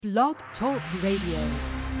Blog Talk Radio.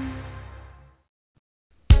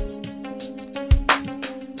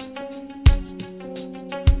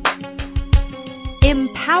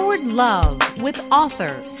 Empowered Love with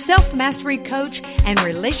author, self-mastery coach, and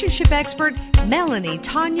relationship expert Melanie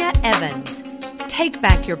Tanya Evans. Take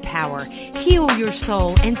back your power, heal your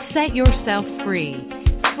soul, and set yourself free.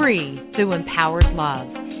 Free through Empowered Love.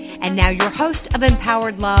 And now your host of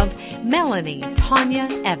Empowered Love, Melanie Tanya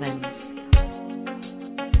Evans.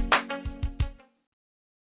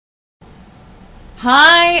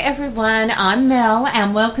 Hi everyone, I'm Mel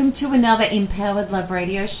and welcome to another Empowered Love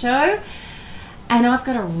radio show. And I've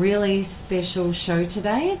got a really special show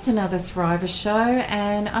today. It's another Thriver show,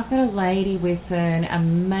 and I've got a lady with an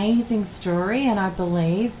amazing story, and I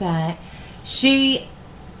believe that she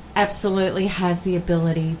absolutely has the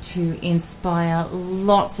ability to inspire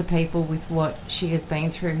lots of people with what she has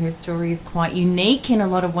been through. Her story is quite unique in a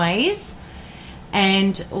lot of ways,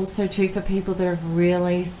 and also too for people that have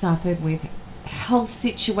really suffered with health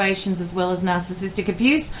situations as well as narcissistic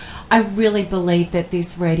abuse. I really believe that this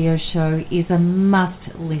radio show is a must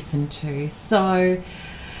listen to. So,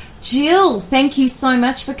 Jill, thank you so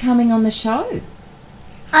much for coming on the show.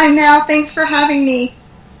 Hi, Mel. Thanks for having me.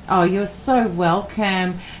 Oh, you're so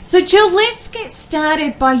welcome. So, Jill, let's get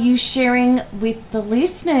started by you sharing with the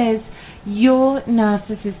listeners your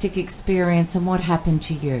narcissistic experience and what happened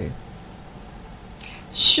to you.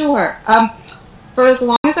 Sure. For as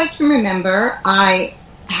long as I can remember, I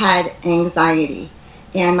had anxiety.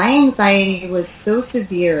 And my anxiety was so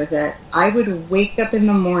severe that I would wake up in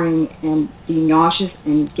the morning and be nauseous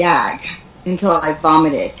and gag until I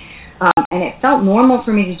vomited. And it felt normal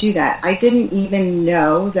for me to do that. I didn't even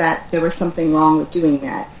know that there was something wrong with doing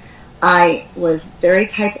that. I was very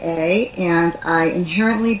type A, and I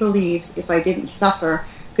inherently believed if I didn't suffer,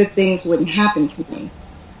 good things wouldn't happen to me.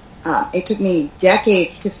 It took me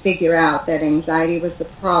decades to figure out that anxiety was the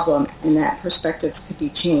problem and that perspectives could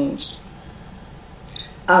be changed.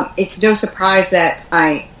 It's no surprise that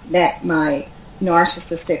I met my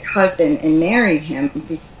narcissistic husband and married him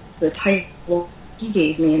because the title he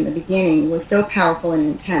gave me in the beginning was so powerful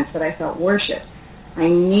and intense that I felt worshipped. I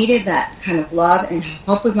needed that kind of love and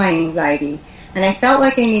help with my anxiety, and I felt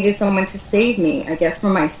like I needed someone to save me, I guess,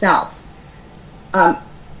 from myself.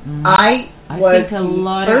 I think a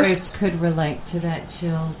lot of us could relate to that,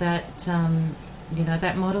 Jill. That,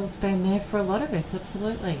 that model's been there for a lot of us,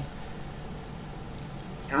 absolutely.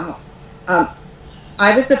 Oh.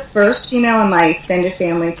 I was the first female in my extended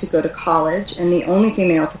family to go to college and the only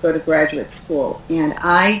female to go to graduate school. And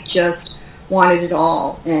I just wanted it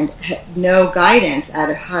all and had no guidance out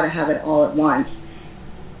of how to have it all at once.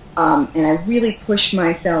 And I really pushed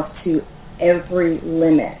myself to every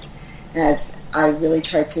limit as I really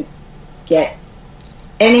tried to get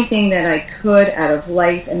anything that I could out of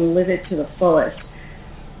life and live it to the fullest.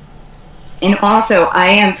 And also,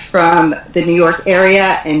 I am from the New York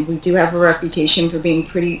area, and we do have a reputation for being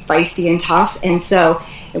pretty feisty and tough, and so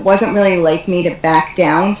it wasn't really like me to back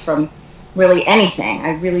down from really anything.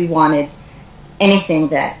 I really wanted anything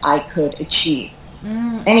that I could achieve.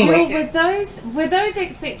 Anyway, Jill, were those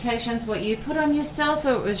expectations what you put on yourself,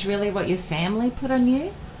 or it was really what your family put on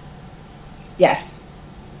you? Yes.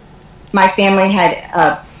 My family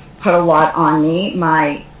had put a lot on me.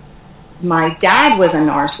 My dad was a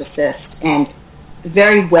narcissist and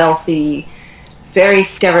very wealthy, very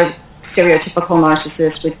stereotypical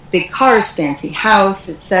narcissist with big cars, fancy house,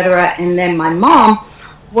 etc. And then my mom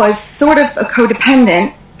was sort of a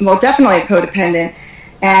codependent, well, definitely a codependent,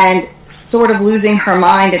 and sort of losing her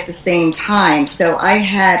mind at the same time. So I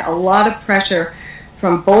had a lot of pressure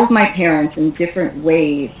from both my parents in different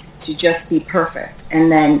ways to just be perfect.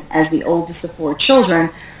 And then as the oldest of four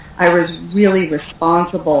children, I was really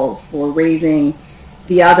responsible for raising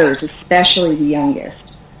the others, especially the youngest.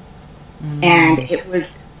 And it was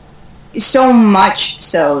so much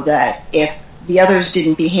so that if the others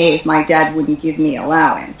didn't behave, my dad wouldn't give me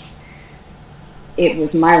allowance. It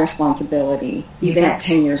was my responsibility, even at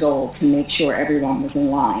 10 years old, to make sure everyone was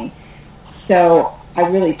in line. So I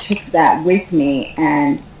really took that with me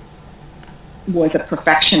and was a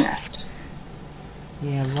perfectionist.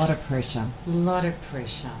 Yeah, a lot of pressure.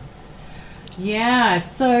 Yeah,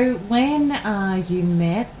 so when you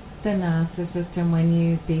met the narcissist and when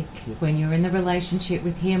you were in the relationship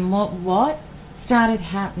with him, what started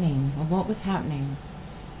happening, or what was happening?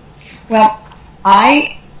 Well,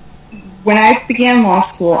 when I began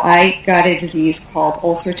law school, I got a disease called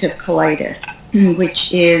ulcerative colitis, which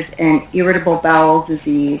is an irritable bowel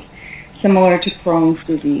disease similar to Crohn's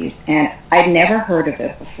disease, and I'd never heard of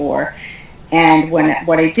it before. And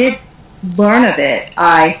what I did learn of it,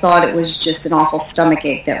 I thought it was just an awful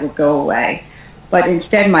stomachache that would go away. But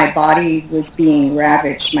instead, my body was being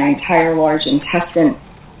ravaged. My entire large intestine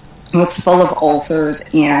was full of ulcers,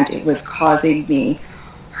 and it was causing me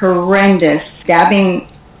horrendous stabbing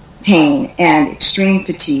pain and extreme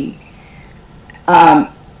fatigue,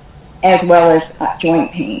 as well as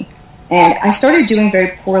joint pain. And I started doing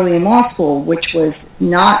very poorly in law school, which was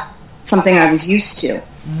not something I was used to.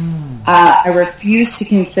 I refused to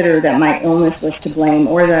consider that my illness was to blame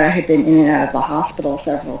or that I had been in and out of the hospital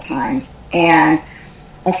several times. And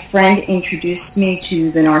a friend introduced me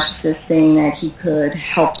to the narcissist, saying that he could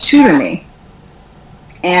help tutor me.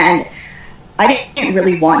 And I didn't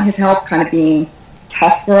really want his help, kind of being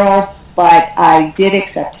tough girl, but I did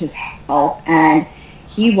accept his help, and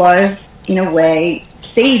he was, in a way,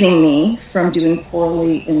 saving me from doing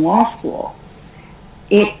poorly in law school.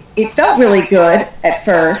 It felt really good at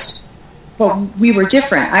first, but we were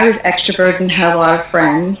different. I was extroverted and had a lot of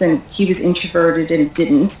friends, and he was introverted and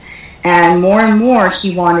didn't. And more,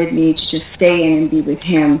 he wanted me to just stay in and be with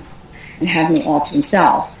him and have me all to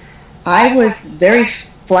himself. I was very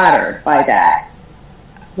flattered by that,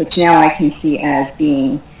 which now I can see as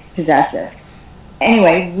being possessive.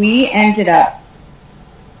 Anyway, we ended up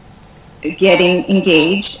getting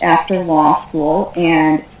engaged after law school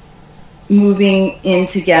and moving in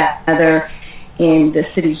together in the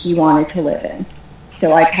city he wanted to live in.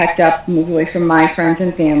 So I packed up, moved away from my friends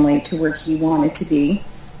and family to where he wanted to be.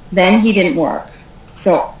 Then he didn't work.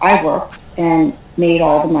 So I worked and made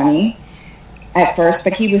all the money at first,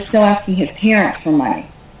 but he was still asking his parents for money,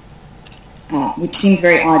 which seemed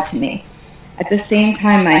very odd to me. At the same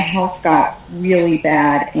time, my health got really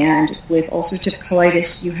bad, and with ulcerative colitis,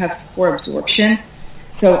 you have poor absorption.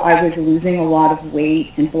 So I was losing a lot of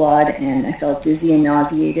weight and blood, and I felt dizzy and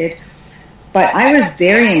nauseated. But I was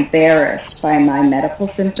very embarrassed by my medical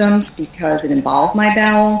symptoms because it involved my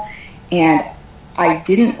bowel, and I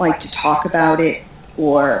didn't like to talk about it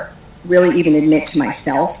or really even admit to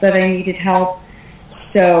myself that I needed help.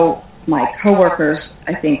 So my coworkers,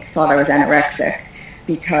 I think, thought I was anorexic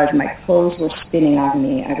because my clothes were spinning on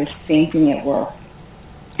me. I was fainting at work.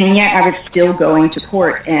 And yet I was still going to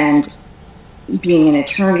court and being an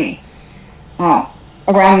attorney.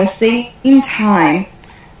 Around the same time,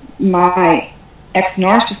 my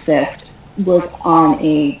ex-narcissist was on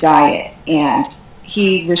a diet, and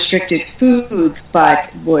he restricted foods but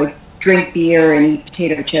would drink beer and eat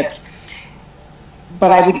potato chips.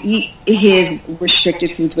 But I would eat his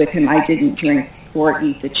restricted foods with him. I didn't drink or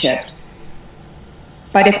eat the chips.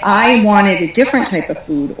 But if I wanted a different type of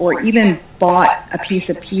food or even bought a piece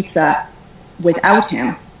of pizza without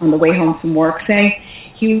him on the way home from work, say,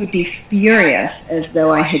 he would be furious as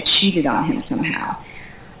though I had cheated on him somehow.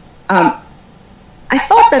 I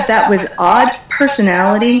thought that was odd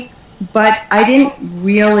personality, but I didn't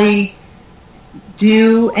really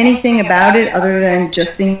do anything about it other than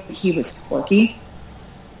just think he was quirky.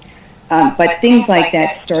 But things like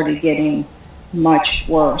that started getting much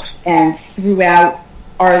worse. And throughout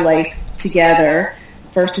our life together,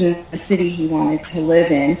 first in the city he wanted to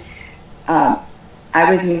live in, I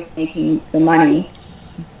was making the money,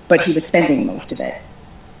 but he was spending most of it.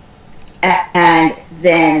 And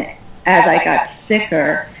then as I got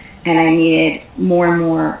sicker and I needed more and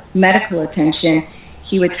more medical attention,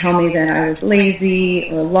 he would tell me that I was lazy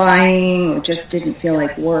or lying or just didn't feel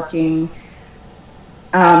like working.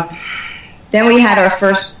 Then we had our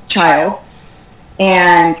first child,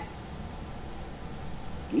 and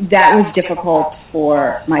that was difficult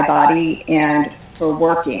for my body and for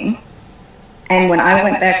working. And when I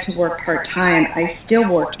went back to work part-time, I still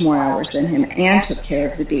worked more hours than him and took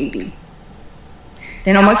care of the baby.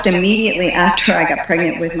 Then almost immediately after I got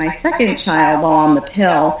pregnant with my second child while on the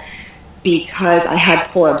pill, because I had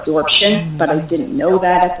poor absorption, but I didn't know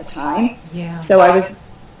that at the time. Yeah. So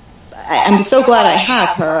I'm so glad I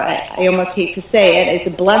have her. I almost hate to say it. It's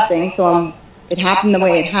a blessing, so it happened the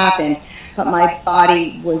way it happened. But my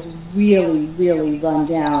body was really, really run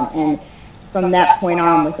down. And from that point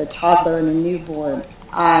on, with a toddler and a newborn,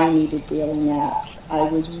 I needed daily naps. I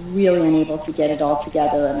was really unable to get it all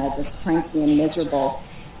together, and I was cranky and miserable.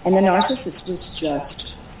 And the narcissist was just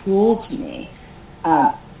cruel to me.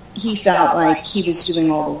 He felt like he was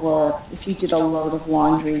doing all the work. If you did a load of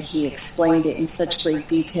laundry, he explained it in such great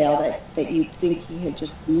detail that you'd think he had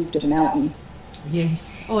just moved a mountain. Yes.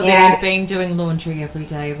 Or that he'd been doing laundry every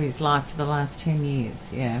day of his life for the last 10 years,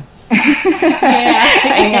 yeah.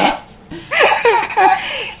 Yeah.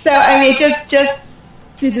 So, I mean, just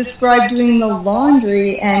to describe doing the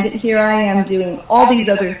laundry, and here I am doing all these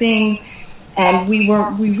other things, and we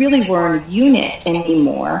really weren't a unit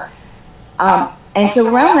anymore. And so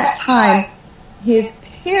around that time, his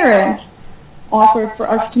parents offered for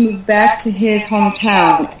us to move back to his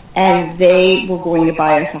hometown, and they were going to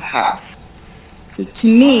buy us a house. So to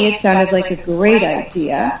me, it sounded like a great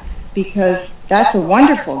idea, because that's a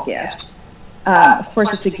wonderful gift. Of course,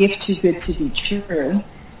 it's a gift too good to be true.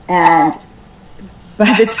 And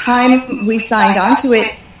by the time we signed on to it,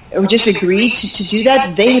 or just agreed to do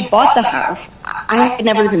that, they had bought the house. I had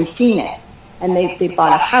never even seen it. And they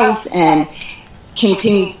bought a house and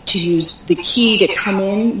continued to use the key to come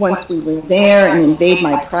in once we were there and invade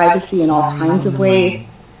my privacy in all kinds of ways.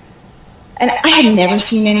 And I had never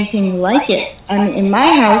seen anything like it. I mean, in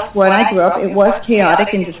my house, when I grew up, it was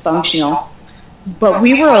chaotic and dysfunctional, but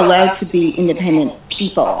we were allowed to be independent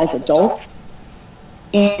people as adults.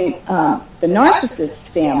 In the narcissist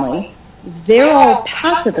family, they're all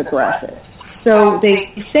passive-aggressive. So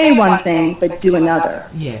they say one thing but do another.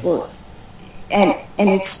 Yes. And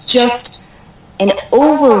it's just an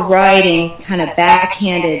overriding kind of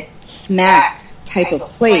backhanded smack type of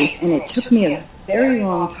place, and it took me a very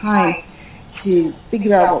long time to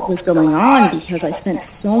figure out what was going on, because I spent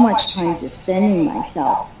so much time defending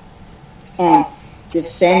myself and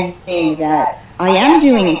defending that I am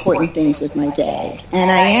doing important things with my day and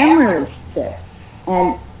I am really sick.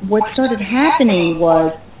 And what started happening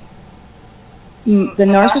was the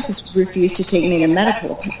narcissist refused to take me to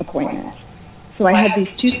medical appointments. So I had these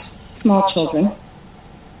two small children.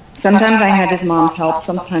 Sometimes I had his mom's help,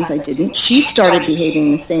 sometimes I didn't. She started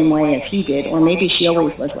behaving the same way as he did, or maybe she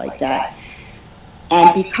always was like that.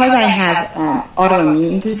 And because I have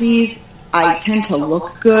autoimmune disease, I tend to look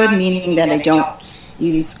good, meaning that I don't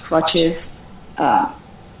use crutches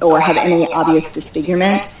or have any obvious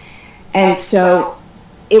disfigurement. And so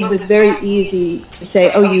it was very easy to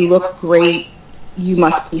say, oh, you look great, you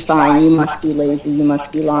must be fine, you must be lazy, you must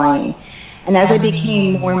be lying. And as I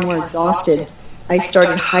became more and more exhausted, I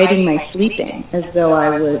started hiding my sleeping as though I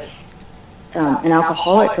was an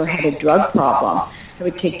alcoholic or had a drug problem. I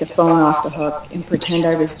would take the phone off the hook and pretend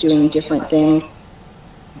I was doing different things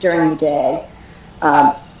during the day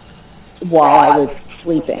while I was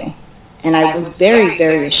sleeping. And I was very,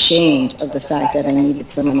 very ashamed of the fact that I needed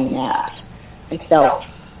so many naps. I felt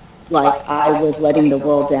like I was letting the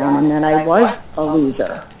world down and that I was a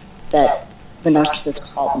loser, that the narcissist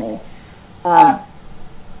called me.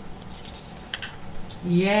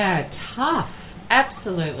 Yeah, tough.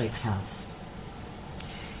 Absolutely tough.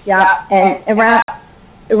 Yeah, and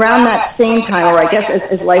around that same time, or I guess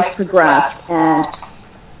as life progressed, and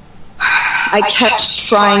I kept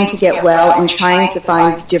trying to get well and trying to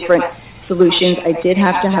find different solutions. I did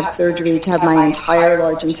have to have surgery to have my entire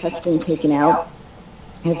large intestine taken out,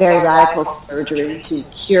 a very radical surgery to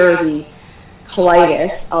cure the colitis,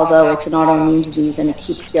 although it's an autoimmune disease and it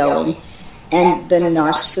keeps going. And the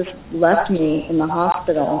narcissist left me in the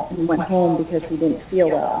hospital and went home because he didn't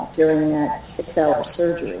feel well during that 6-hour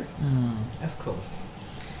surgery. Of course.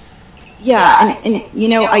 Yeah, and you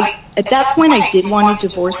know, at that point I did want to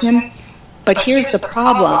divorce him, but here's the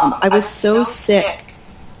problem. I was so sick,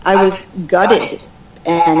 I was gutted,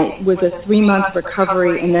 and it was a 3-month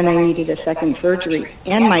recovery, and then I needed a second surgery.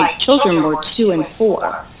 And my children were 2 and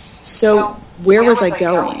 4. So where was I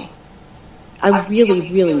going? I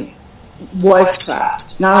really, really was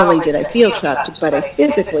trapped. Not only did I feel trapped, but I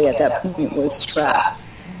physically at that point was trapped.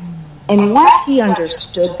 And once he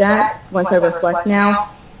understood that, once I reflect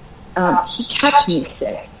now, he kept me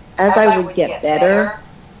sick. As I would get better,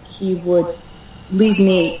 he would leave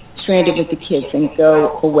me stranded with the kids and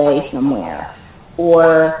go away somewhere,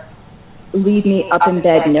 or leave me up in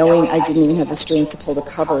bed knowing I didn't even have the strength to pull the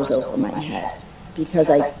covers over my head, because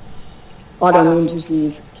autoimmune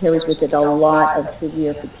disease carries with it a lot of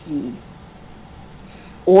severe fatigue.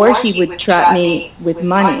 Or he would trap me with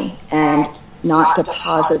money and not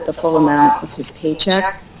deposit the full amount of his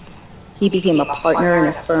paycheck. He became a partner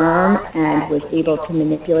in a firm and was able to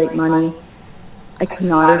manipulate money. I could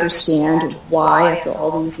not understand why, after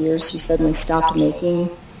all these years, he suddenly stopped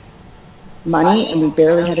making money, and we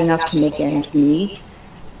barely had enough to make ends meet.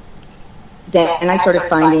 And I started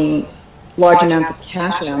finding large amounts of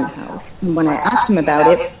cash around the house. And when I asked him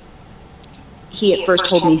about it, he at first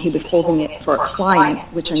told me he was holding it for a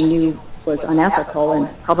client, which I knew was unethical and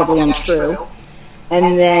probably untrue.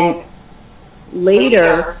 And then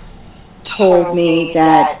later told me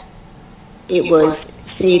that it was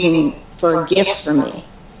saving for a gift for me.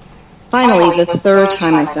 Finally, the third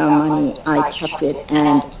time I found money, I kept it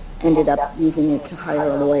and ended up using it to hire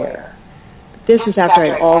a lawyer. This was after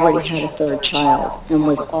I already had a third child and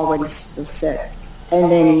was already so sick. And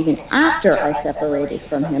then even after I separated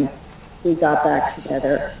from him, we got back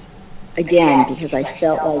together. again, because I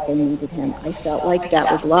felt like I needed him. I felt like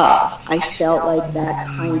that was love. I felt like that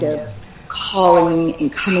kind of calling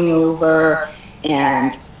and coming over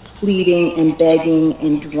and pleading and begging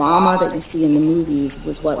and drama that you see in the movies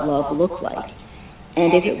was what love looked like.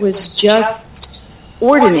 And if it was just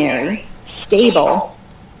ordinary, stable,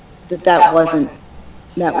 that wasn't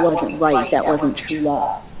right. That wasn't true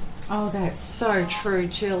love. Oh, that's so true,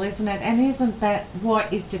 Jill, isn't it? And isn't that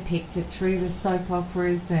what is depicted through the soap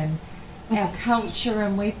operas and our culture?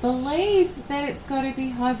 And we believe that it's got to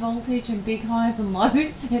be high voltage and big highs and lows.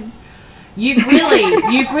 And you've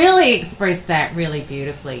really expressed that really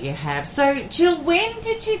beautifully. You have. So, Jill, when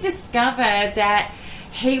did you discover that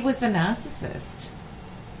he was a narcissist?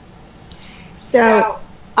 So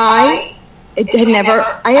I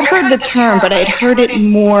had heard the term, but I'd heard it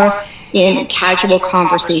more in casual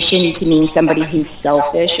conversation to mean somebody who's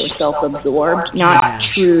selfish or self-absorbed, not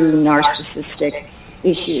true narcissistic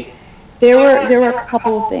issues. There were a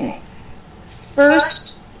couple of things. First,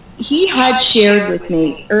 he had shared with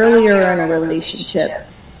me earlier in a relationship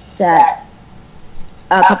that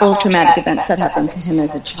a couple of traumatic events that happened to him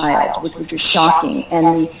as a child, which was just shocking.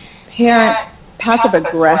 And the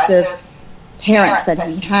passive-aggressive parents that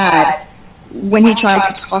he had, when he tried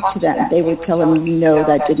to talk to them, they would tell him, no,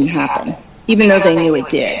 that didn't happen, even though they knew it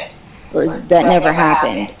did, or that never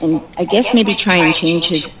happened. And I guess maybe try and change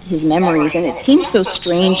his memories, and it seems so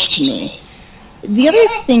strange to me. The other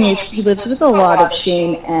thing is he lives with a lot of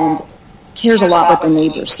shame and cares a lot what the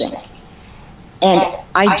neighbors think. And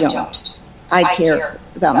I don't. I care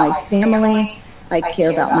about my family, I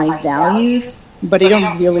care about my values, but I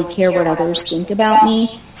don't really care what others think about me.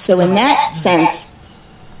 So in that sense,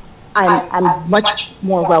 I'm much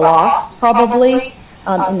more well off, probably,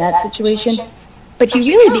 in that situation. But he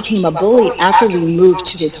really became a bully after we moved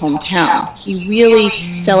to his hometown. He really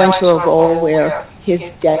fell into a role where his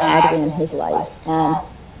dad ran his life. And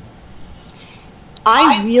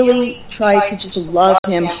I really tried to just love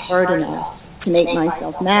him hard enough to make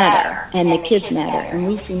myself matter and the kids matter, and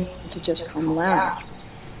we seemed to just come last.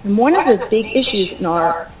 And one of the big issues in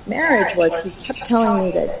our marriage was he kept telling me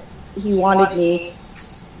that he wanted me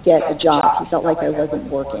get a job. He felt like I wasn't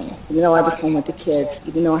working, even though I was home with the kids,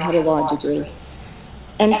 even though I had a law degree.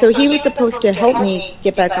 And so he was supposed to help me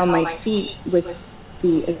get back on my feet with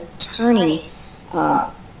the attorney,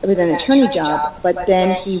 with an attorney job, but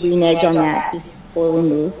then he reneged on that before we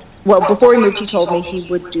moved. Well, before we moved, he told me he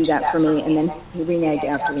would do that for me, and then he reneged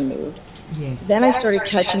after we moved. Yes. Then I started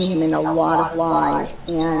catching him in a lot of lies,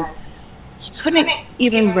 and he couldn't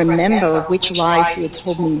even remember which lies he had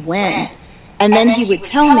told me when. And then he would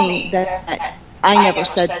tell me that I never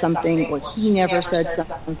said something, or he never said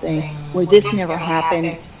something, or this never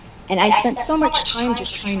happened. And I spent so much time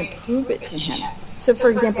just trying to prove it to him. So,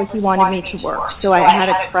 for example, he wanted me to work. So I had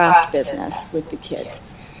a craft business with the kids.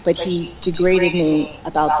 But he degraded me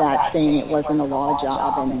about that, saying it wasn't a law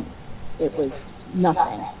job and it was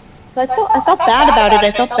nothing. So I felt bad about it. I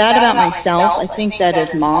felt bad about myself. I think that as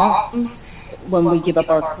moms, when we give up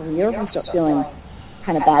our career, we start feeling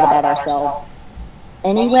kind of bad about ourselves.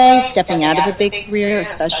 Anyway, stepping out of a big career,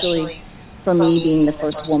 especially for me being the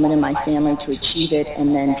first woman in my family to achieve it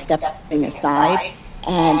and then stepping aside.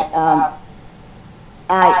 And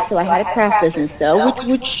so I had a craft business, though,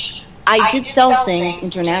 which I did sell things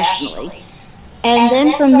internationally. And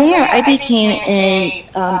then from there, I became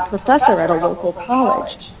a professor at a local college.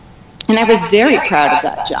 And I was very proud of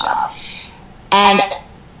that job. And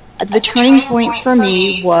the turning point for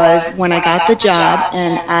me was when I got the job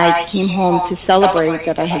and I came home to celebrate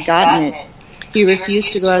that I had gotten it. He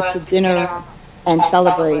refused to go out to dinner and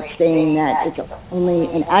celebrate, saying that it's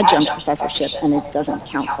only an adjunct professorship and it doesn't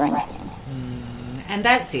count for anything. And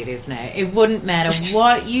that's it, isn't it? It wouldn't matter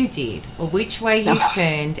what you did or which way you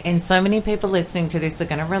turned, and so many people listening to this are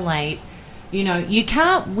going to relate. You know, you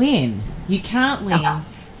can't win. You can't win.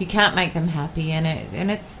 You can't make them happy, and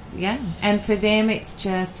it's and for them it's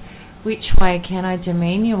just, which way can I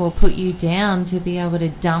demean you or put you down to be able to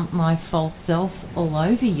dump my false self all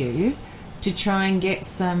over you to try and get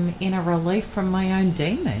some inner relief from my own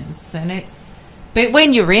demons? But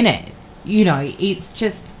when you're in it, you know, it's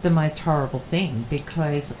just the most horrible thing,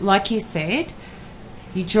 because like you said,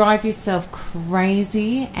 you drive yourself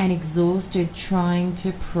crazy and exhausted trying to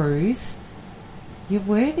prove your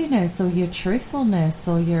worthiness or your truthfulness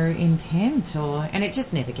or your intent, and it just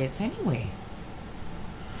never gets anywhere.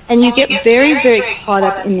 And you get very, very caught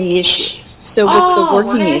up in the issue. So with the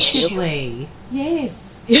working issue. Yes.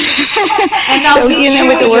 And they'll hit you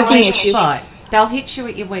with the working issue. They'll hit you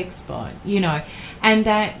at your weak spot, you know. And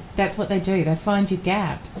that's what they do. They find your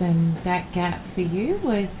gaps, and that gap for you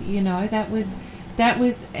was, you know, that was that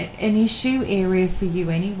was an issue area for you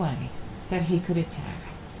anyway, that he could attack.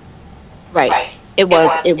 Right. It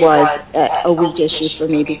was a weak issue for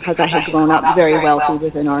me because I had grown up very wealthy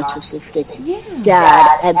with a narcissistic dad.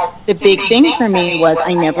 And the big thing for me was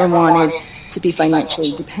I never wanted to be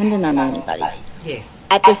financially dependent on anybody. Yes.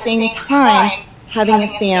 At the same time, having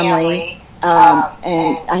a family,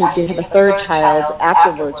 and I did have a third child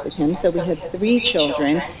afterwards with him, so we had 3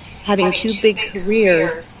 children, having 2 big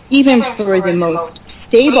careers, even for the most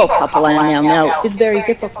stable couple I now know, is very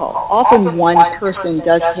difficult. Often one person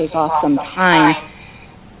does take off some time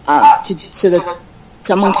so that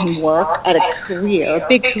someone can work at a career, a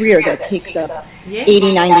big career that takes up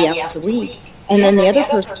 80, 90 hours a week, and then the other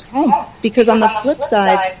person's home. Because on the flip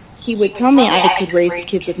side, he would tell me I could raise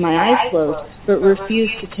kids with my eyes closed, but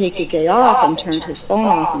refused to take a day off and turned his phone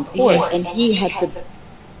off and forth, and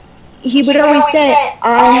he would always say,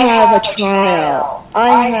 I have a trial,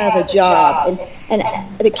 I have a job, and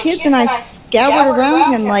the kids and I scoured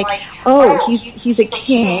around him like, oh, he's a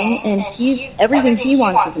king, and everything he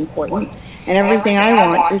wants is important, and everything I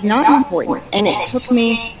want is not important. And it took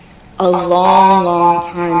me a long,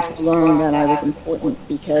 long time to learn that I was important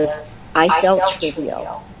because I felt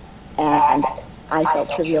trivial, and I felt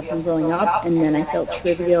trivial from growing up, and then I felt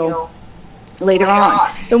trivial later on.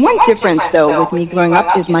 The one difference, though, with me growing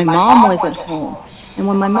up is my mom was at home. And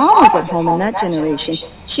when my mom was at home in that generation,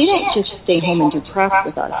 she didn't just stay home and do crafts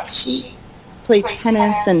with us. She played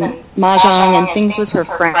tennis and mahjong and things with her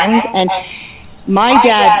friends, and my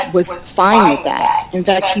dad was fine with that. In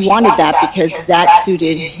fact, he wanted that because that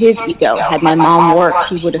suited his ego. Had my mom worked,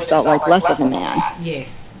 he would have felt like less of a man. Yes.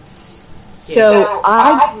 So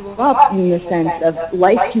I grew up in the sense of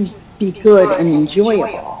life can be good and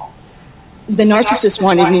enjoyable. The narcissist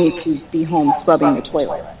wanted me to be home scrubbing the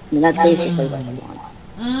toilet. I mean, that's basically what he wanted.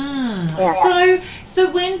 Yeah.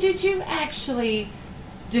 So when did you actually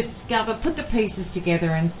put the pieces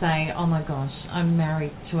together and say, oh my gosh, I'm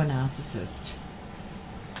married to a narcissist?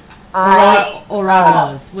 Or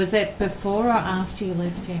I was. Was it before or after you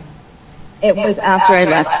left him? It was after I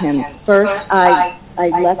left him. First, I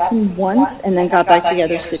left him once and then got back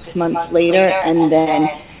together 6 months later,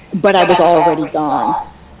 but I was already gone.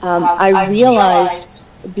 I realized,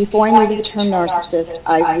 before I knew the term narcissist,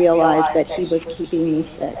 I realized that he was keeping me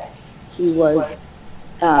sick. He was,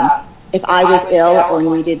 if I was ill or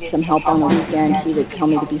needed some help on the weekend, he would tell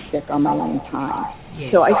me to be sick on my own time.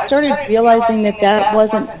 So I started realizing that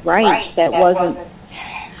wasn't right.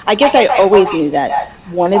 I guess I always knew that.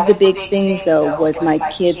 One of the big things, though, was my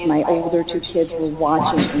older 2 kids were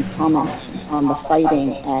watching and commenting on the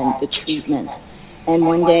fighting and the treatment. And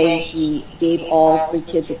one day he gave all 3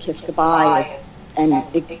 kids a kiss goodbye and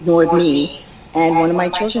ignored me. And one of my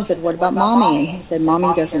children said, what about Mommy? And he said,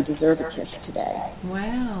 Mommy doesn't deserve a kiss today.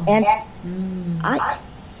 Wow. And I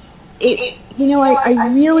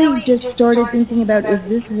really just started thinking about, is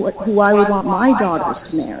this who I would want my daughters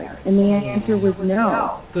to marry? And the answer was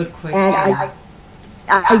no. Good question. And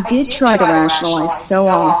I did try to rationalize so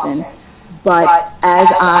often, but as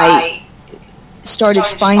I started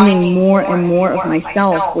finding more and more of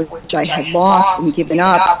myself, which I had lost and given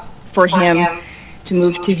up for him to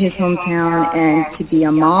move to his hometown and to be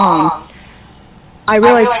a mom, I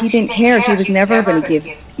realized he didn't care. He was never going to give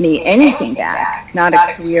me anything back. Not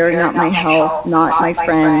a career, not my health, not my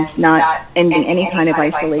friends, not ending any kind of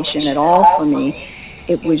isolation at all for me.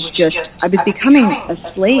 It was just, I was becoming a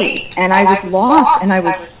slave, and I was lost, and I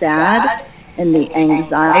was sad, and the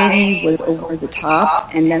anxiety was over the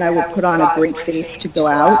top, and then I would put on a great face to go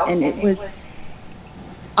out, and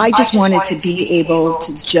I just wanted to be able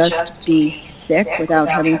to just be sick without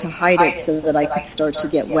having to hide it so that I could start to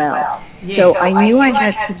get well. So I knew I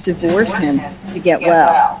had to divorce him to get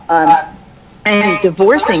well. And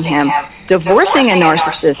divorcing a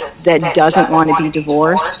narcissist that doesn't want to be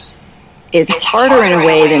divorced is harder in a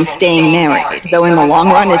way than staying married, though in the long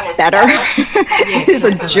run it's better. It's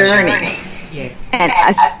a journey. And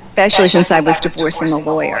especially since I was divorcing a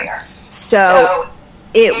lawyer. So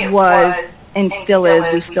it was, and still is,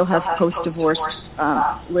 we still have post-divorce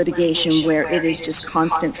litigation where it is just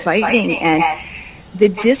constant fighting. And the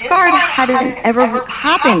discard hadn't ever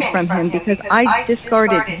happened from him because I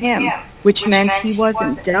discarded him, which meant he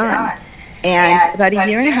wasn't done. And about a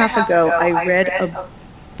year and a half ago, I read a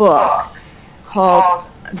book called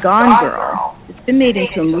Gone Girl. It's been made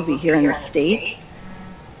into a movie here in the States.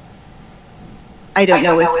 I don't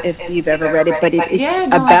know if you've ever read it, but it's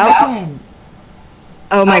about...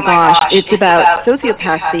 Oh my gosh, it's about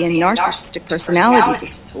sociopathy and narcissistic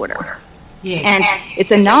personality disorder. And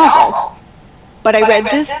it's a novel. But I read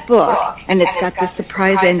this book, and it's got this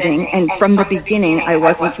surprise ending, and from the beginning, I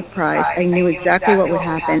wasn't surprised. I knew exactly what would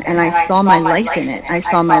happen, and I saw my life in it. I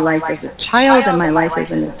saw my life as a child and my life as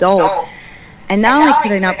an adult. And not only could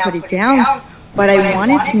I not put it down, but I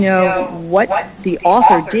wanted to know what the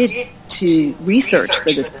author did to research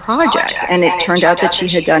for this project. And it turned out that she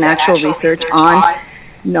had done actual research on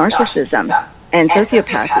narcissism and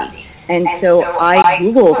sociopathy. And so I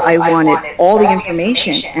Googled, I wanted all the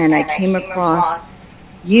information, and I came across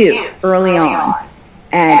you early on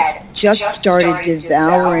and just started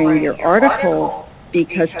devouring your articles,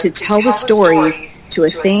 because to tell the stories to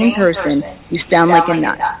a sane person, you sound like a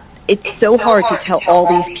nut. It's so hard to tell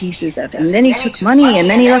all these pieces of it. And then he took money,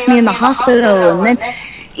 and then he left me in the hospital, and then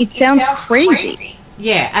it sounds crazy.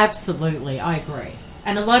 Yeah, absolutely. I agree.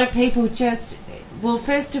 And a lot of people just, well,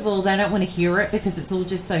 first of all, they don't want to hear it because it's all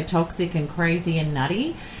just so toxic and crazy and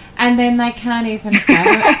nutty, and then they can't even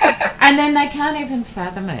fathom it. And then they can't even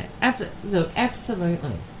fathom it. Look,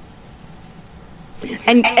 absolutely.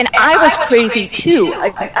 And I was crazy too.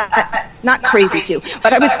 Not crazy too,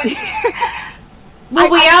 but I was. Well,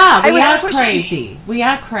 we are crazy. We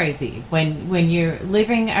are crazy when you're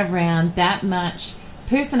living around that much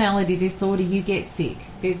personality disorder. You get sick.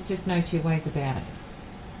 There's just no two ways about it.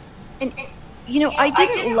 And you know, I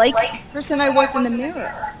didn't like the person I was in the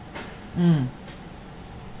mirror.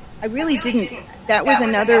 I really didn't. That was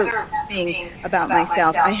another thing about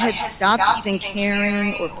myself. I had stopped even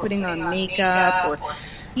caring or putting on makeup or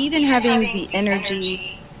even having the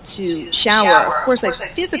energy to shower. Of course,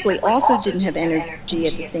 I physically also didn't have energy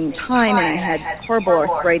at the same time, and I had horrible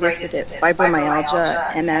arthritis with it.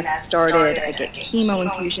 Fibromyalgia, MS started. I get chemo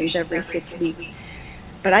infusions every 6 weeks.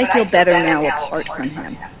 But I feel better now apart from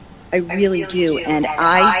him. I really do, and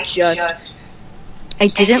I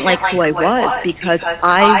didn't like who I was, because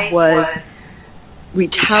I was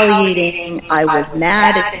retaliating, I was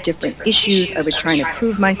mad at the different issues, I was trying to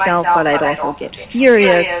prove myself, but I'd also get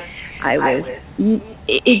furious.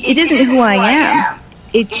 It isn't who I am.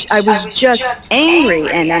 I was just angry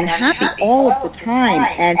and unhappy all of the time,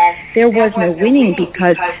 and there was no winning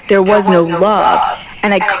because there was no love,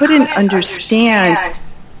 and I couldn't understand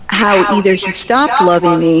how either he stopped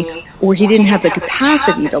loving me or he didn't have the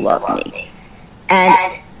capacity to love me.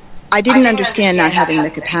 And I didn't understand not having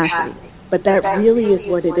the capacity, but that really is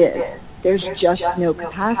what it is. There's just no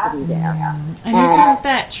capacity there. And isn't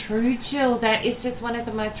that true, Jill? That is just one of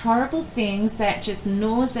the most horrible things that just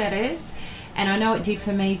gnaws at us, and I know it did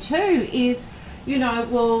for me too, is, you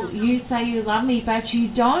know, well, you say you love me, but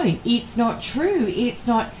you don't. It's not true. It's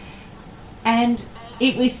not. And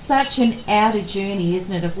it was such an outer journey, isn't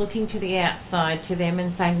it, of looking to the outside to them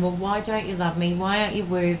and saying, well, why don't you love me? Why aren't your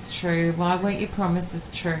words true? Why weren't your promises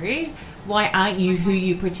true? Why aren't you who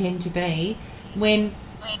you pretend to be? When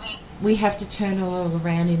we have to turn all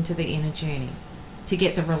around into the inner journey to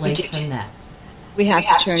get the relief from that. We have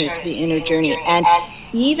to turn it to the inner journey. And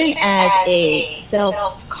even as a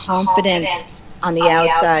self-confident, on the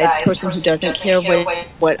outside person who doesn't care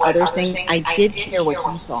what others think, I did care what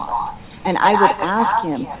he thought. And I would ask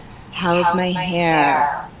him, how's my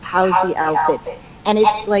hair? How's the outfit? And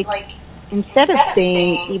it's like, instead of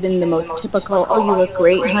saying even the most typical, oh, you look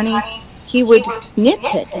great, honey, he would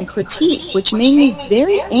nitpick and critique, which made me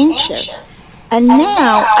very anxious. And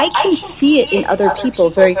now I can see it in other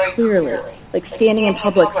people very clearly. Like standing in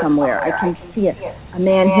public somewhere, I can see it. A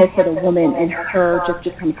man hits at a woman and her just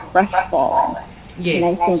becomes crestfallen. Yeah. And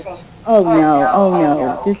I think, oh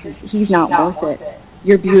no, he's not worth it.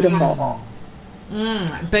 You're beautiful.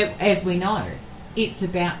 But as we know, it's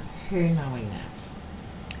about her knowing that.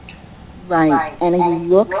 Right. And you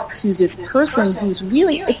look to this person who's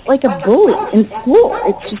really, it's like a bully in school.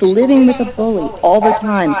 It's just living with a bully all the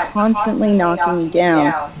time, constantly knocking you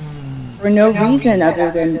down for no reason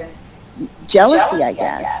other than jealousy, I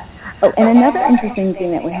guess. Oh, and another interesting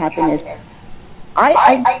thing that would happen is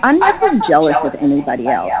I'm never jealous of anybody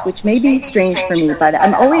else, which may be strange for me, but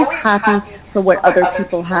I'm always happy for what other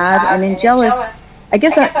people have, and in jealous, I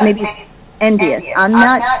guess maybe envious. I'm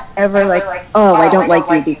not ever like, oh, I don't like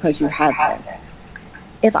you because you have this.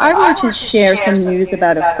 If I were to share some news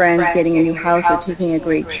about a friend getting a new house or taking a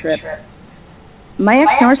great trip, my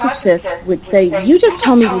ex-narcissist would say, you just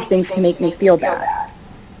tell me these things to make me feel bad.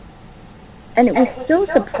 And it was so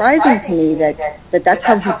surprising to me that that's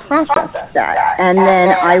how he processed that. And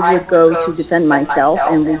then I would go to defend myself,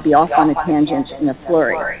 and we'd be off on a tangent in a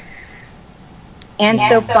flurry. And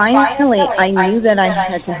so finally, I knew that I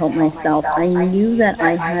had to help myself. I knew that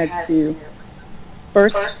I had to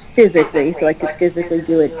first physically, so I could physically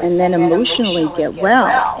do it, and then emotionally get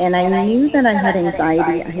well. And I knew that I had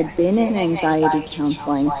anxiety. I had been in anxiety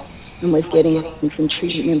counseling, and was getting some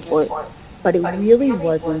treatment for it, but it really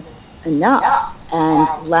wasn't enough.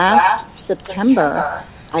 And last September,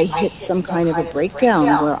 I hit some kind of a breakdown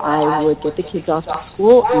where I would get the kids off to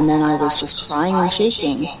school, and then I was just crying and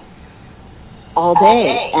shaking all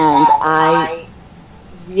day. And I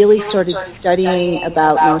really started studying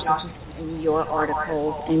about narcissism in your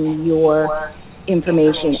articles and your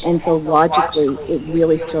information, and so logically it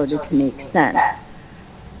really started to make sense.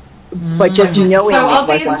 But just knowing so it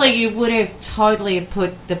wasn't... obviously you would have totally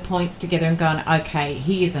put the points together and gone, okay,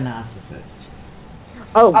 he is a narcissist.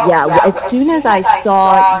 Oh, yeah. As soon as I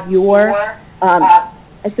saw your...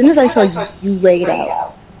 as soon as I saw you laid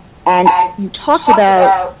out, and you talked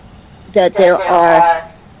about that there are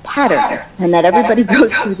patterns, and that everybody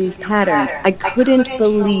goes through these patterns, I couldn't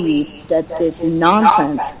believe that this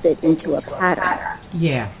nonsense fit into a pattern.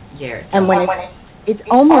 Yeah. And when it's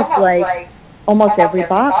almost like almost every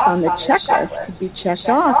box on the checklist could be checked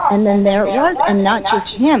off, and then there it was, and not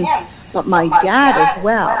just him, but my dad as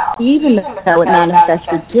well, even though it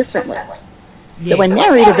manifested differently. Yes. So I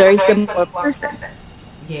married a very similar person.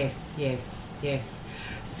 Yes.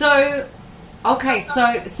 So, okay,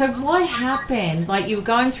 so what happened? Like, you were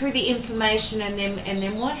going through the information, and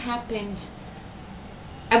then what happened?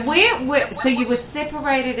 And so you were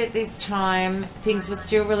separated at this time. Things were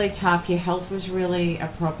still really tough. Your health was really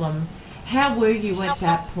a problem. How were you at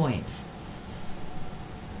that point?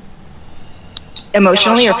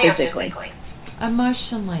 Emotionally or physically?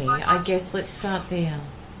 Emotionally. I guess let's start there.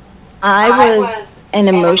 I was an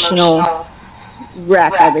emotional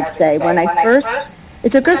wreck, I would say. When I first... It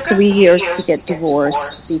took us 3 years to get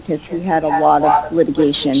divorced because he had a lot of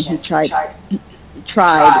litigation. He tried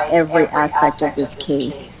every aspect of this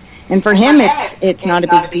case. And for him, it's not a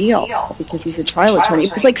big deal because he's a trial attorney.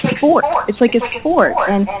 It's like sport. It's like a sport.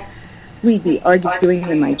 And we'd be arguing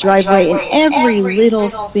in my driveway, and every little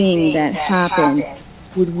thing that happened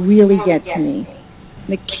would really get to me.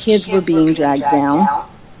 The kids were being dragged down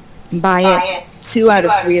by it. 2 out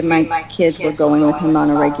of 3 of my kids were going with him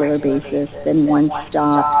on a regular basis, then one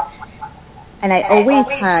stopped. And I always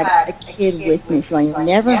had a kid with me, so I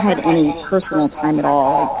never had any personal time at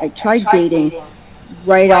all. I tried dating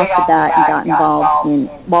right off the bat and got involved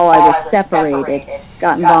in, while I was separated,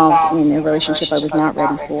 got involved in a relationship I was not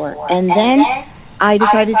ready for. And then I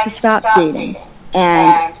decided to stop dating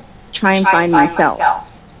and try and find myself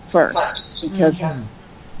first, because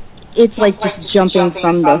it's like just jumping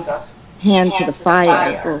from the hand to the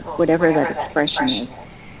fire, or whatever that expression is.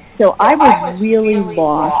 So I was really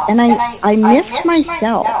lost, and I missed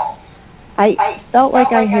myself. I felt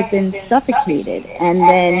like I had been suffocated, and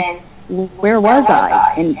then where was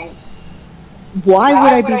I? And why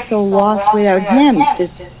would I be so lost without him?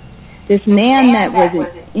 This man that was an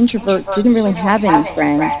introvert, didn't really have any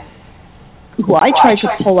friends, who I tried to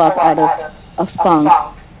pull up out of a funk,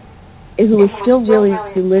 who was still really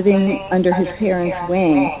living under his parents'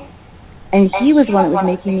 wing. And he was the one that was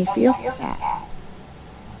making me feel sad.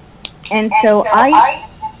 And so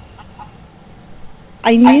I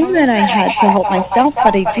knew that I had to help myself,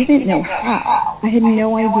 but I didn't know how. I had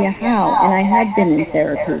no idea how, and I had been in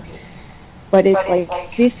therapy. But it's like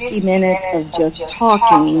 50 minutes of just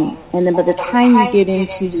talking, and then by the time you get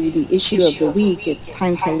into the issue of the week, it's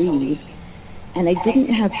time to leave. And I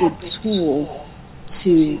didn't have the tools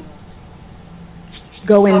to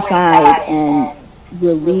go inside and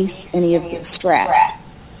release any of the stress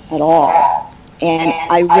at all. And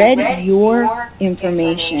I read your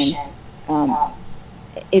information.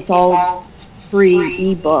 It's all free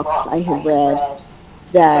ebooks I have read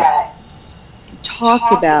that talk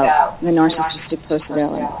about the narcissistic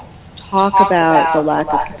personality, talk about the lack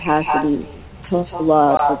of capacity to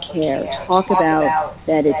love or care, talk about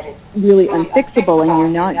that it's really unfixable and you're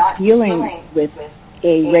not dealing with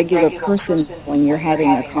a regular person when you're having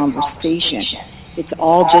a conversation. It's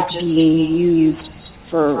all just being used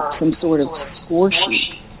for some sort of score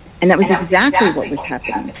sheet. And that was exactly what was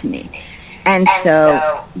happening to me. And so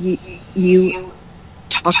you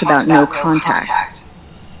talk about no contact,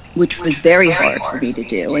 which was very hard for me to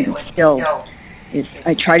do, and still is.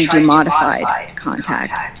 I try to do modified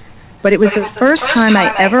contact. But it was the first time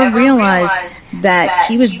I ever realized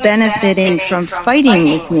that he was benefiting from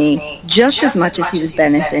fighting with me just as much as he was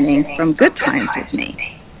benefiting from good times with me.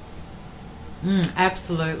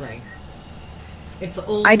 Absolutely. It's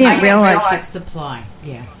all I didn't realize supply.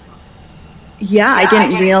 Yeah. Yeah, I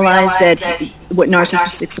didn't realize that what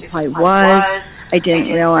narcissistic supply was. I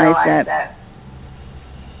didn't realize that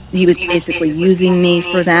he was basically using me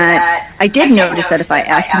for that. I did notice that if I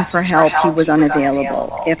asked him for help, he was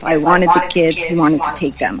unavailable. If I wanted the kids, he wanted to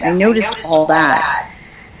take them. I noticed all that.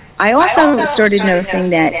 I also started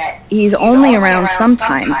noticing that he's only around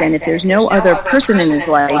sometimes, and if there's no other person in his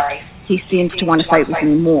life, he seems to want to fight with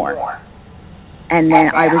me more. And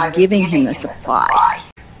then I was giving him the supply.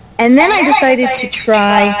 And then I decided to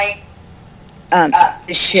try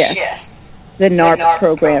the shift, the NARP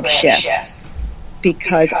program shift,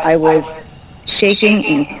 because I was shaking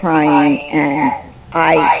and crying, and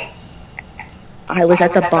I was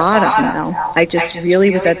at the bottom now. I just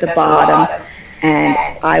really was at the bottom, and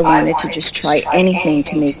I wanted to just try anything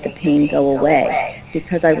to make the pain go away,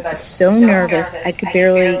 because I was so nervous I could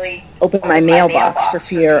barely open my mailbox for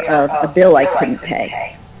fear of a bill I couldn't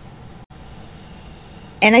pay.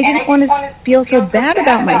 And I didn't want to feel so bad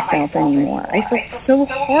about myself anymore. I felt so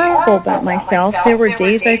horrible about myself. There were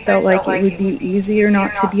days I felt like it would be easier not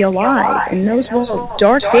to be alive, and those were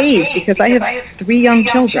dark days because I have 3 young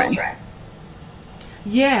children.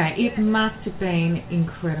 Yeah, it must have been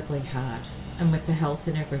incredibly hard, and with the health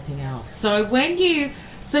and everything else. So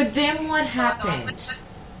then what happened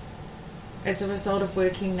as a result of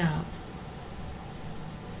working NARP?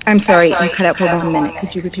 I'm sorry, you cut out for 1 minute. Could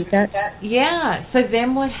you repeat that? Yeah, so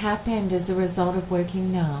then what happened as a result of working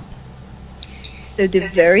NARP? So the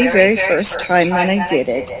very, very first time that I did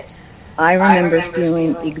it, I remember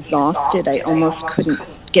feeling exhausted. I almost couldn't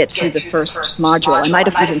get through the first module. I might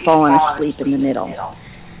have even fallen asleep in the middle.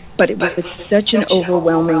 But it was such an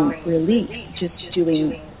overwhelming relief just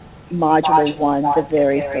doing module 1 the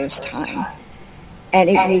very first time. And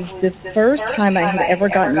it was the first time I had ever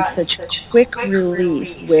gotten such quick relief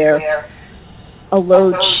where a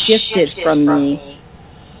load shifted from me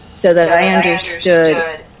so that I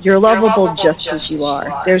understood you're lovable just as you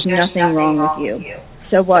are. There's nothing wrong with you.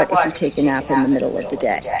 So what if you take a nap in the middle of the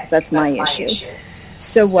day? That's my issue.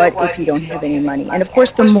 So what if you don't have any money? And of course,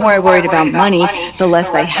 the more I worried about money, the less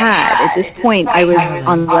I had. At this point, I was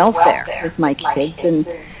on welfare with my kids,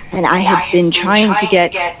 and I had been trying to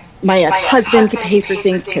get my ex-husband to pay for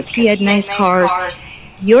things because he had nice cars.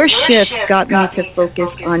 Your shift got me to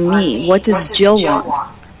focus on me. What does Jill want?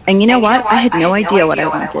 And you know what? I had no idea what I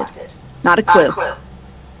wanted. Not a clue.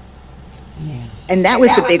 And that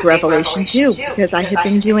was the big revelation, too, because I had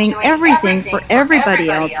been doing everything for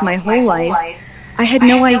everybody else my whole life. I had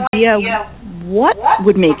no idea what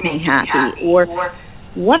would make me happy or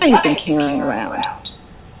what I had been carrying around.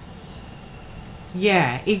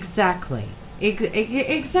 Yeah, exactly.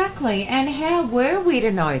 Exactly. And how were we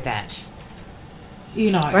to know that?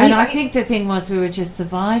 You know, right. And I think the thing was we were just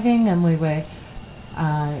surviving, and we were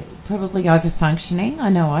probably over-functioning. I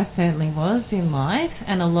know I certainly was in life,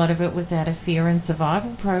 and a lot of it was out of fear and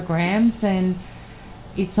survival programs, and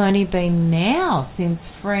it's only been now since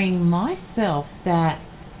freeing myself that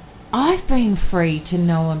I've been free to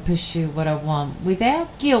know and pursue what I want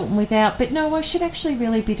without guilt and but no, I should actually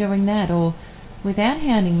really be doing that, or without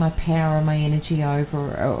handing my power and my energy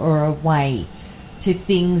over or away to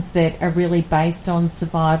things that are really based on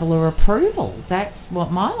survival or approval. That's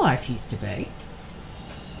what my life used to be.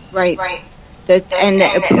 Right. And the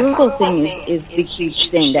approval thing is the huge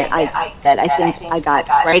thing that I think I got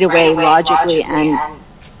right away logically and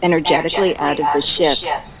energetically out of the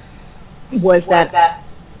shift was that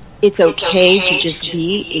it's okay to just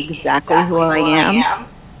be exactly who I am.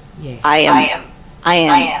 Yes. I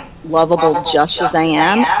am lovable just as I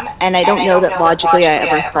am, and I don't know that logically I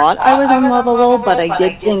ever thought I was unlovable, but I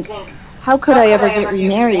did think, how could I ever get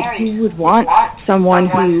remarried? Who would want someone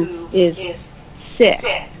who is sick,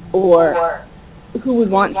 or who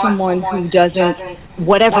would want someone who doesn't,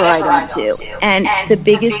 whatever I don't do? And the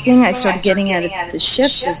biggest thing I started getting at the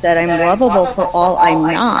shift is that I'm lovable for all I'm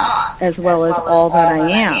not, as well as all that I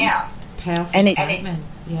am. And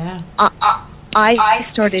I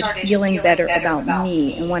started feeling better about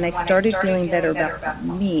me, and when I started feeling better about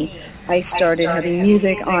me, I started having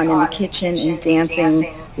music on in the kitchen and dancing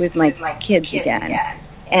with my kids again.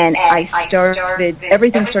 And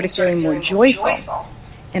everything started feeling more joyful.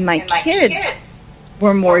 And my kids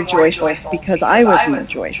were more joyful because I was more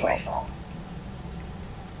joyful.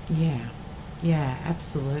 Yeah,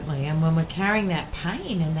 absolutely. And when we're carrying that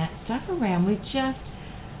pain and that stuff around, we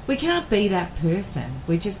can't be that person.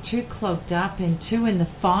 We're just too clogged up and too in the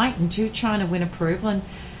fight and too trying to win approval and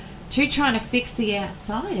too trying to fix the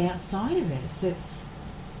outside of us.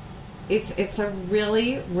 It's a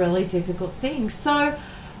really, really difficult thing. So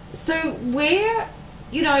where,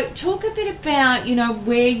 talk a bit about,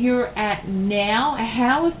 where you're at now.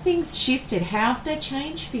 How have things shifted? How have they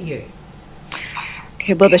changed for you?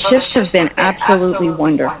 Okay, well, the shifts have been absolutely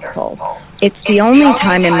wonderful. It's the only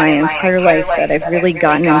time in my entire life that I've really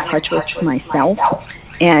gotten in touch with myself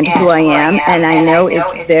and who I am, and I know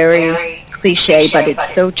it's very cliche, but it's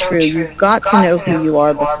so true. You've got to know who you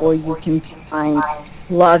are before you can find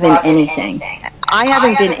love in anything. I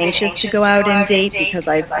haven't been anxious to go out and date because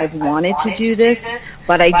I've wanted to do this,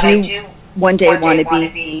 but I do one day want to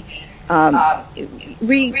be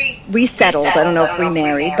resettled. I don't know if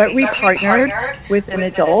remarried, but repartnered with an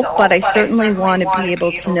adult. But I certainly want to be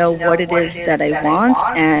able to know what it is that I want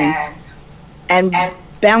and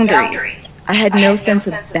boundaries. I had no sense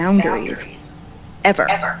of boundaries ever,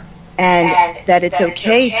 and that it's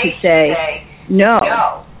okay to say no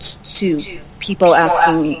to people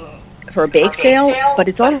asking for a bake sale, but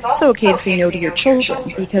it's also okay to say no to your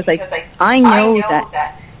children, because I know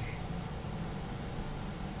that.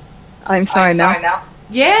 I'm sorry, Mel.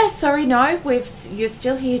 Yeah, sorry, no, you're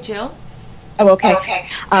still here, Jill. Oh, okay.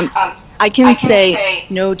 I can say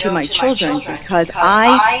no to my children because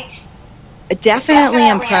I definitely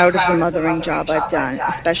am proud of the mothering job I've done,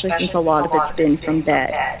 especially since a lot of it's been from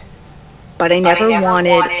bed. But I never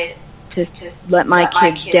wanted to let my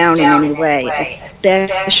kids down in any way,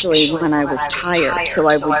 especially when I was tired.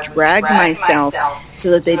 So I would drag myself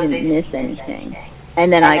so that they didn't miss anything.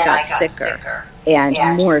 And then I got sicker and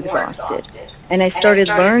more exhausted. And I started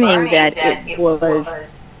learning that it was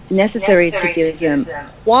necessary to give them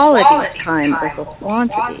quality time over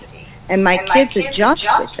quantity. And my kids adjust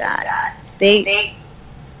with that.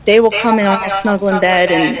 They will come in, I'll snuggle in bed,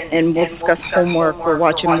 and we'll discuss homework or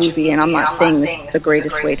watch a movie, and I'm not saying this is the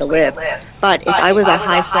greatest way to live. But if I was a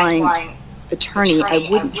high-flying attorney, I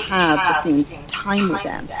wouldn't have the same time with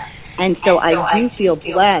them. And so I do feel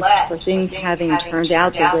blessed for things having turned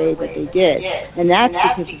out the way that they did, and that's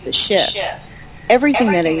because of the shift. Everything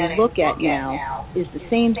that I look at now is the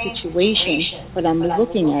same situation, but I'm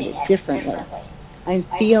looking at it differently. I'm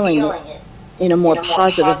feeling it in a more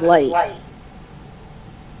positive light.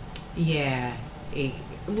 Yeah,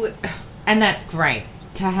 and that's great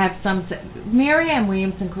to have some. Marianne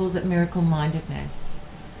Williamson calls it miracle-mindedness.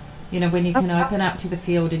 You know, when you can open up to the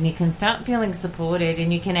field and you can start feeling supported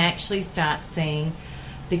and you can actually start seeing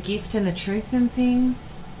the gift and the truth in things,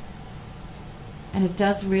 and it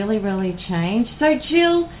does really, really change. So,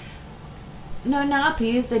 Jill, NARP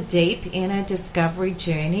is a deep inner discovery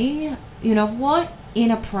journey. You know, what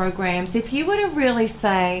inner programs, if you were to really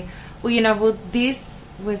say, well, this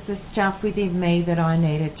was the stuff within me that I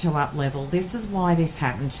needed to up-level. This is why this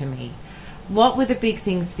happened to me. What were the big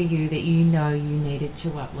things for you that you know you needed to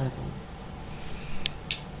up-level?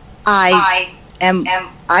 I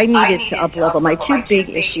needed to up-level. My two big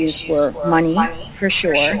issues were money, for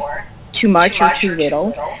sure, too much or too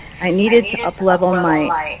little. I needed to up-level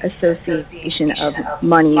my association of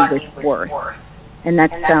money with worth. And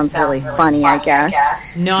that sounds really funny, I guess.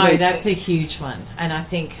 No, that's a huge one. And I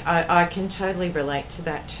think I can totally relate to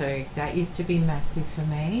that too. That used to be massive for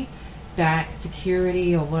me. That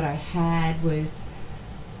security or what I had was,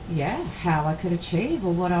 how I could achieve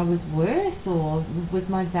or what I was worth or was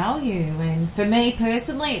my value. And for me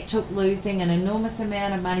personally, it took losing an enormous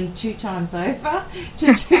amount of money 2 times over to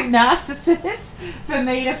 2 narcissists for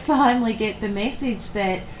me to finally get the message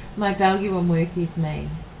that my value and worth is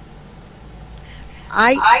me.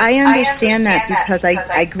 I understand that because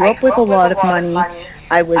I grew up with a lot of money.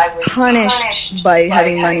 I was punished by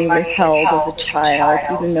having money withheld as a child,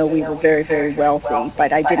 even though we were very, very wealthy.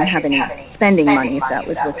 But I didn't have any spending money if that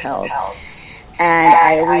was withheld. And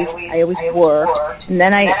I always worked. And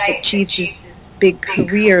then I achieved this big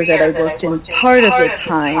career that I worked in part of the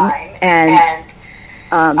time. And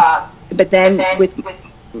but then with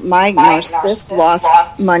my narcissist, lost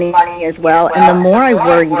money as well. And the more I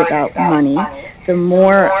worried about money, the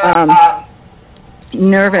more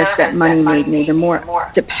nervous that money made me, the more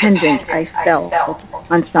dependent I felt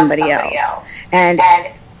on somebody else. And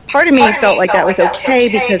part of me felt like that was okay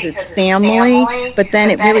because it's family, but then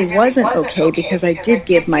it really wasn't okay because I did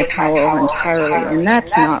give my power entirely, and that's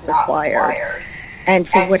not required. And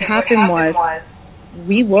so what happened was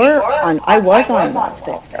I was on that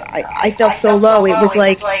sector. I felt so low. It was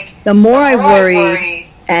like the more I worried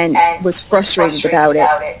and was frustrated about it,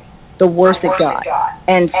 the worse it got.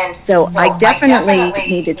 And so I definitely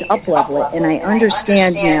needed to up-level it, and I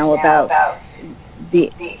understand now about the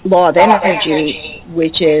law of energy,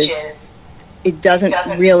 which is it doesn't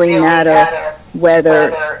really matter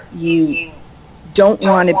whether you don't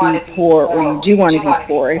want to be poor or you do want to be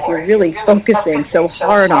poor. If you're really focusing so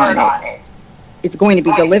hard on it, it's going to be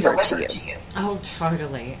delivered to you. Oh,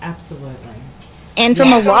 totally. Absolutely. And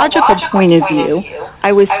from a logical point of view,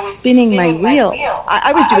 I was spinning my wheel.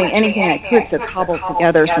 I was doing anything I could to cobble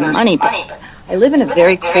together some money, but I live in a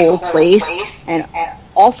very cold place, and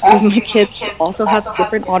all three of my kids also have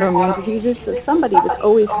different autoimmune diseases, so somebody was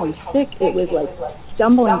always home sick. It was like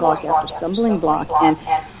stumbling block after stumbling block, and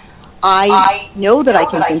I know that I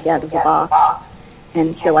can think out of the box,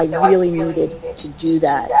 and so I really needed to do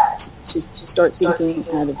that, to start thinking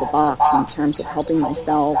out of the box in terms of helping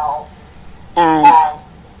myself. And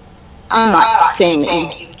I'm not saying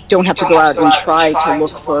that you don't have to go out and try to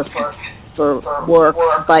look for work,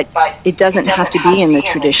 but it doesn't have to be in the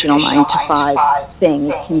traditional 9-to-5 thing.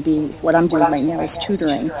 It can be, what I'm doing right now is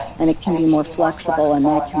tutoring, and it can be more flexible, and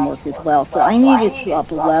that can work as well. So I needed to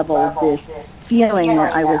up-level this feeling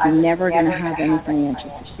that I was never going to have any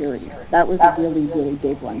financial security. That was a really, really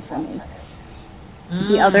big one for me.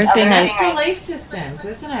 The other thing is belief systems,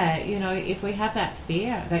 isn't it? You know, if we have that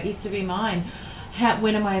fear, that used to be mine.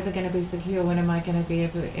 When am I ever going to be secure? When am I going to be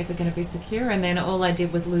ever going to be secure? And then all I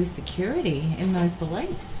did was lose security in those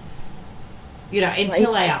beliefs. You know,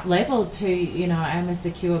 until I up-leveled to, you know, I'm a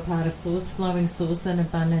secure part of Source, flowing Source and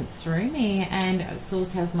abundance through me, and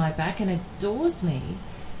Source has my back and adores me.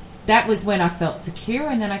 That was when I felt secure,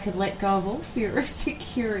 and then I could let go of all fear of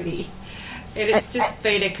security. It's just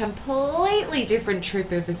been a completely different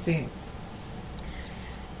trip ever since.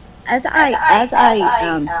 As I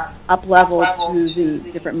up-leveled through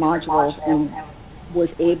the different modules and was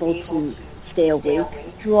able to stay awake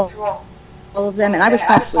through all of them, and I was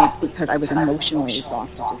constantly, because I was emotionally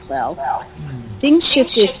exhausted as well, things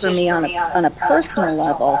shifted for me on a personal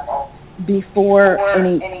level before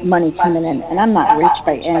any money coming in. And I'm not rich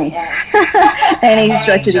by any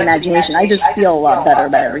stretch of the imagination. I just feel a lot better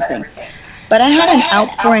about everything. But I had an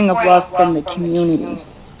outpouring of love from the community.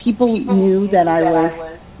 People knew that I was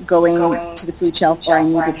going to the food shelf where I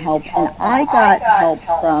needed help, and I got help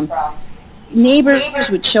from neighbors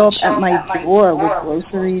would show up at my door with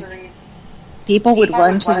groceries. People would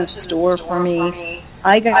run to the store for me.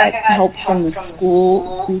 I got help from the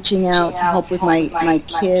school reaching out to help with my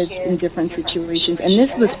kids in different situations, and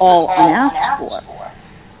this was all unasked for.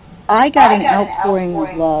 I got an outpouring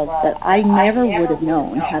of love that I never would have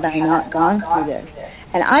known had I not gone through this.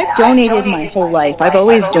 And I've donated my whole life. I've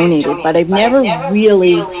always donated, but I've never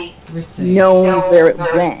really known where it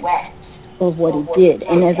went or what it did.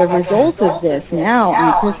 And as a result of this, now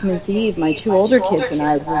on Christmas Eve, my two older kids and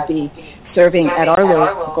I will be serving at our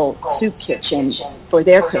local soup kitchen for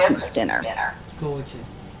their Christmas dinner. Gorgeous.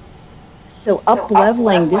 So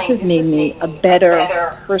up-leveling, this has made me a better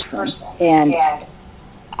person. And,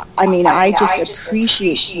 I mean, I just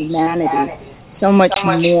appreciate humanity so much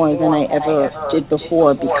more than I ever did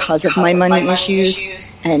before because of my money issues.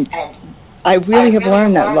 And I really have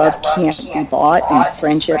learned that love can't be bought, and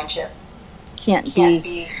friendship can't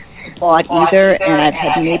be bought either. And I've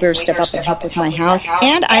had neighbors step up and help with my house,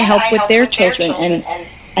 and I help with their children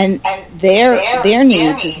and their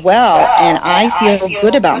needs as well. And I feel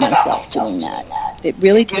good about myself doing that. It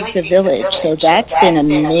really takes a village. So that's been a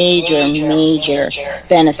major, major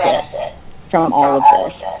benefit from all of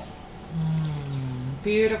this.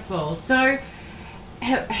 Beautiful. So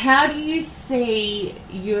how do you see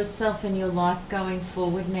yourself and your life going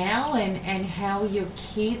forward now, and how are your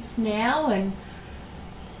kids now, and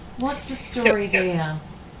what's the story there?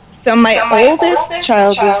 So my oldest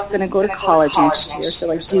child is going to go to college next year, so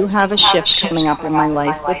I do have a shift coming up in my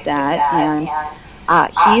life with that, and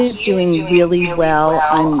he is doing really well.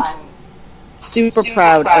 I'm super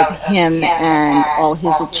proud of him and all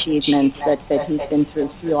his achievements that he's been through.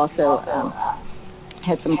 He also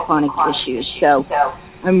had some chronic issues, so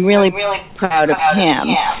I'm really proud of him.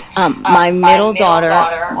 My middle daughter,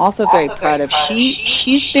 I'm also very proud of.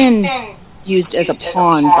 She's been used as a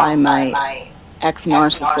pawn by my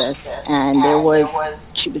ex-narcissist, and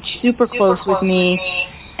she was super close with me,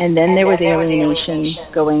 and then there was alienation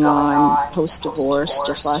going on post-divorce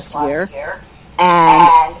just last year,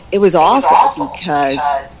 and it was awful because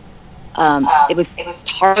it was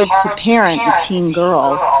hard to parent a teen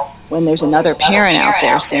girl when there's another parent out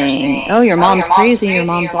there saying, oh, your mom's crazy, your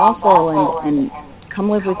mom's awful, and come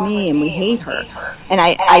live with me, and we hate her. And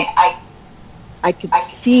I could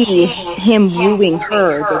see him wooing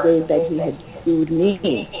her the way that he had wooed me.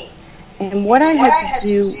 And what I had to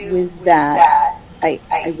do with that, I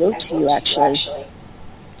wrote to you actually,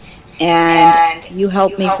 and you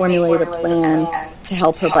helped me formulate a plan to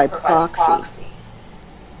help her by proxy.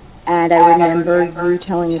 And I remember you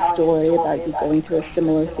telling a story about you going through a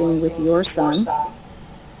similar thing with your son.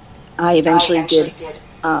 I eventually did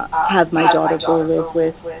have my daughter go live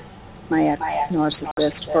with my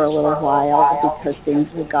ex-narcissist for a little while because things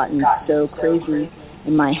had gotten so crazy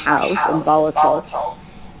in my house and volatile.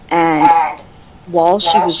 And while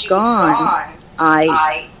she was gone,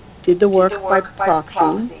 I did the work by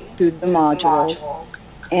proxy through the modules,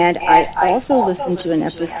 And I also listened to an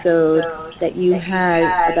episode that you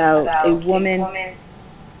had about a woman,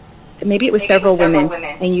 maybe it was several women,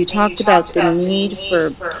 and you talked about the need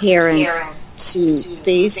for parents to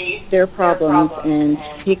face their problems and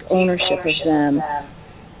take ownership of them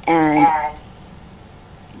and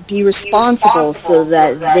be responsible so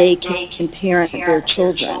that they can parent their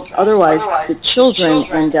children. Otherwise, the children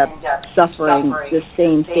end up suffering the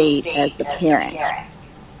same fate as the parent.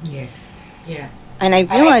 Yes. Yeah. And I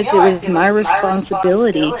realized it was my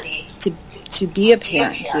responsibility to be a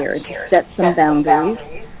parent here and to set some boundaries.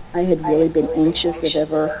 I had really been anxious of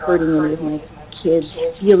ever hurting any of my kids'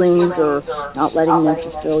 feelings or not letting them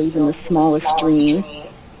fulfill even the smallest dream.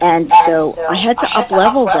 And so I had to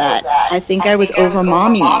up-level that. I think I was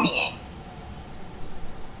over-mommying.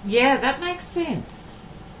 Yeah, that makes sense.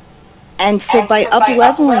 And so by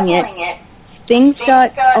up-leveling it, things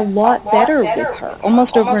got a lot better with her.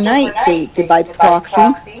 Almost overnight, by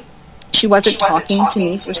proxy. She wasn't talking to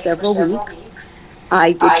me for several weeks.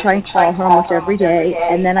 I did try and call her almost every day,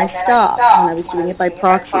 and then I stopped, and I was doing it by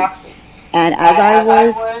proxy. And as I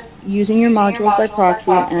was using your modules by proxy,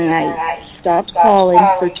 and I stopped calling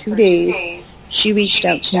for 2 days, she reached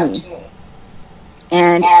out to me.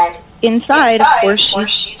 And inside, of course,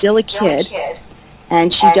 she's still a kid,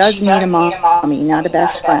 and she does need a mommy, not a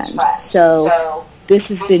best friend. So this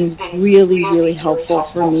has been really, really helpful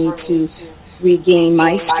for me to regain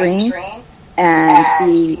my strength and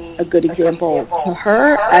be a good example to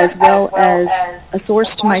her as well as a source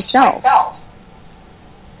to myself.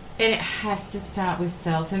 And it has to start with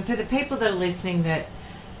self. And for the people that are listening that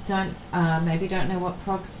maybe don't know what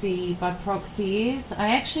proxy by proxy is,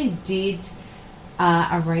 I actually did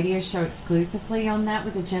a radio show exclusively on that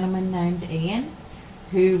with a gentleman named Ian,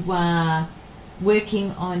 who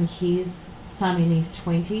working on his son in his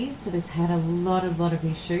 20s that has had a lot of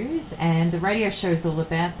issues, and the radio show is all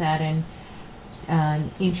about that. And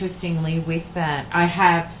interestingly, with that, I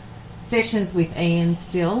have sessions with Ian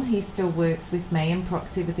still. He still works with me in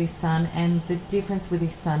proxy with his son, and the difference with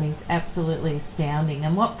his son is absolutely astounding.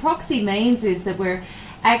 And what proxy means is that we're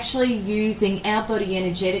actually using our body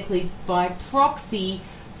energetically by proxy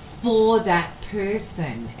for that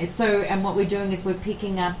person. And what we're doing is we're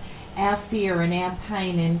picking up our fear and our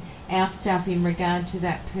pain and our stuff in regard to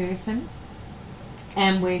that person,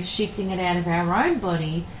 and we're shifting it out of our own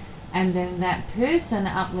body, and then that person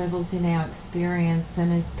up-levels in our experience.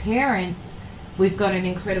 And as parents, we've got an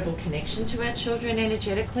incredible connection to our children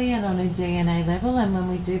energetically and on a DNA level, and when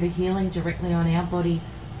we do the healing directly on our body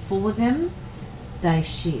for them, they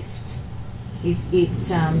shift. It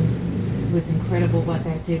was incredible what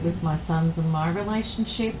they did with my sons and my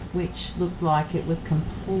relationship, which looked like it was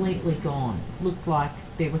completely gone. Looked like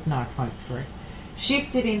there was no hope for it.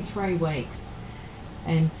 Shifted in 3 weeks.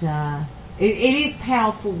 And it is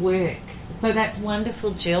powerful work. So that's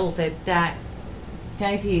wonderful, Jill, that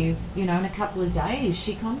gave you, in a couple of days,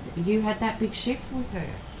 you had that big shift with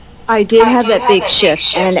her. I did have that big shift,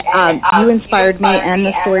 and you inspired me, and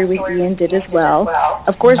the story with Ian did as well.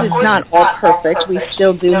 Of course, it's not all perfect. We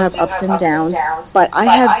still do have ups and downs, but I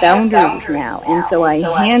have boundaries now, and so I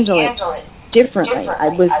handle it differently.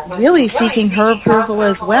 I was really seeking her approval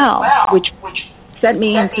as well, which sent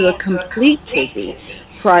me into a complete tizzy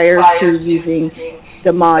prior to using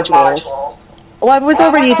the modules. Well, I was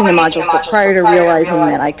already using the modules, but prior to realizing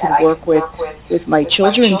that I could work with my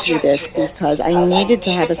children through this, because I needed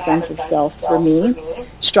to have a sense of self for me,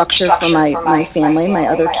 structure for my family, my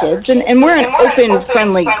other kids, and we're an open,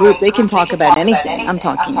 friendly group. They can talk about anything. I'm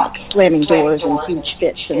talking like slamming doors and huge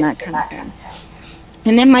fits and that kind of thing.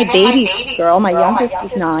 And then my baby girl, my youngest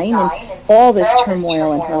is 9, and all this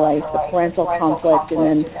turmoil in her life, the parental conflict and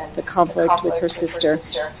then the conflict with her sister,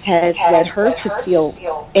 has led her to feel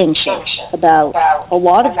anxious about a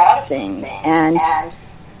lot of things. And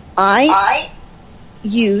I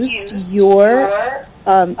used your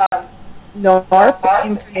NARP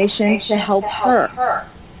information to help her.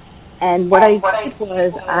 And what I did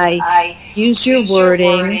was I used your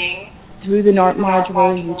wording. Through the NARP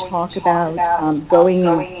module, you talk about going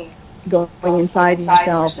inside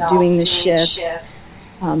yourself, doing the shift,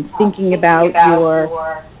 thinking about your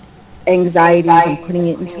anxieties and putting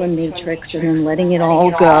it into a matrix and then letting it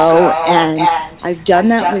all go. And I've done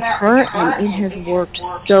that with her, and it has worked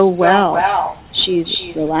so well. She's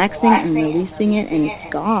relaxing and releasing it, and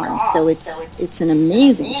it's gone. So it's an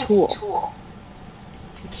amazing tool.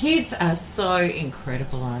 Kids are so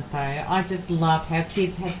incredible, aren't they? I just love how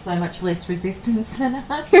kids have so much less resistance than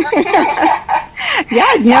us.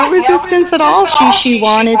 Yeah, no resistance at all. She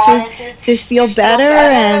wanted to feel better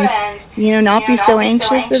and not be so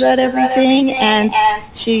anxious about everything, and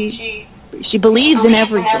she she believes in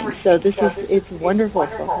everything. So it's wonderful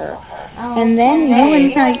for her. And then you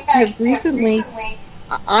and I have recently,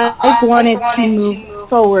 I've wanted to move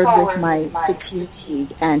forward with my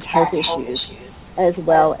fatigue and health issues, as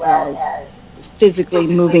well as physically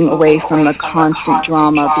moving away from the constant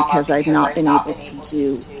drama, because I've not been able to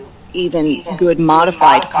do even good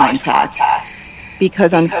modified contact.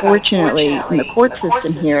 Because unfortunately, in the court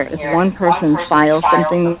system here, if one person files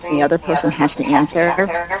something, the other person has to answer,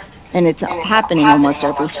 and it's happening almost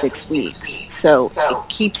every 6 weeks. So it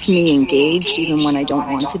keeps me engaged even when I don't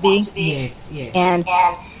want to be. Yes. And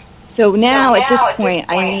so now at this point,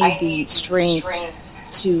 I need the strength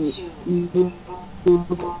to move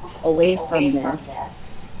away from this,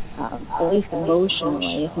 at least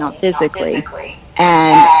emotionally, if not physically.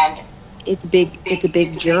 And it's a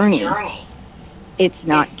big journey. It's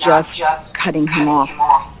not just cutting him off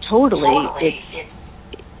totally.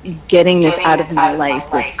 It's getting this out of my life,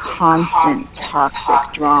 this constant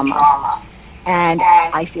toxic drama. And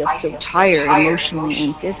I feel so tired emotionally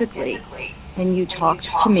and physically. And you talked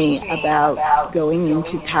to me about going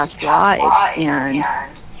into past lives and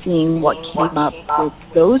seeing what came up with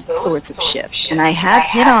those sorts of shifts. And I have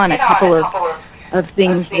hit on a couple of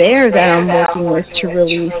things there that I'm working with to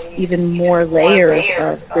release even more layers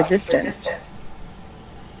of resistance.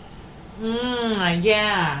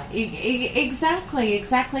 Yeah, exactly.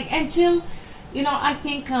 And Jill, I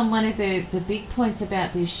think one of the big points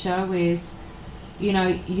about this show is,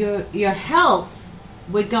 your health,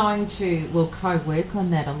 we'll co-work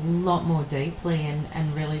on that a lot more deeply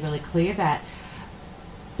and really, really clear that.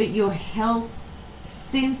 But your health,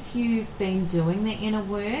 since you've been doing the inner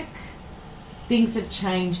work, things have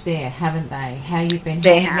changed there, haven't they? How you've been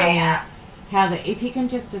doing it. If you can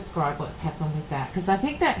just describe what's happened with that, because I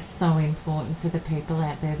think that's so important for the people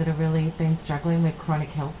out there that have really been struggling with chronic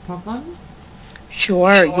health problems.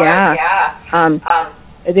 Sure, yeah.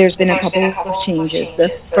 There's been a couple of changes. The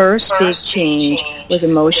first big change was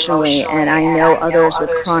emotionally, and I know others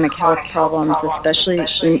with chronic health problems, especially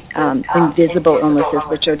invisible illnesses,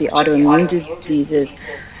 which are the autoimmune diseases.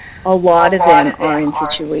 A lot of them are in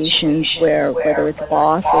situations where, whether it's a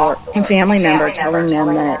boss or a family member telling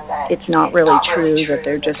them that it's not really true, that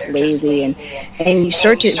they're just lazy, and you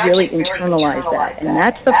start to really internalize that. And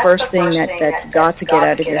that's the first thing that's got to get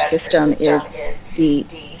out of your system, is the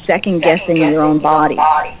second-guessing your own body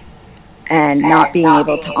and not being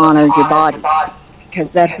able to honor your body, because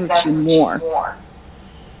that hurts you more.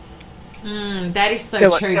 That is so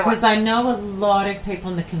true, because I know a lot of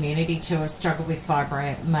people in the community too struggle with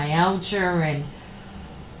fibromyalgia,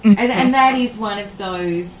 and that is one of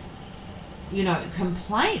those,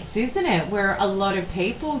 complaints, isn't it? Where a lot of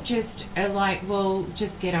people just are like, well,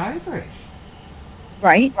 just get over it.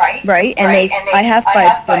 Right. And I have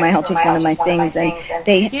fibromyalgia, it's one of my things, and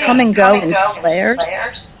they come and go in flares.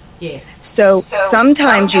 Yes. So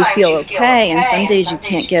sometimes you feel okay, and some days you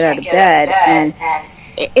can't get out of bed, and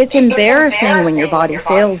it's embarrassing when your body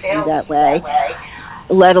fails you that way,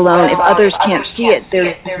 let alone if others can't see it,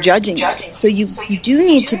 they're judging you. So you do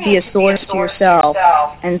need to be a source to yourself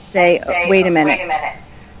and say, wait a minute,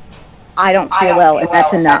 I don't feel well, and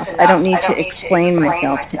that's enough. I don't need to explain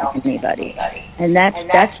myself to anybody. And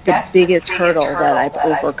that's the biggest hurdle that I've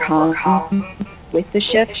overcome with the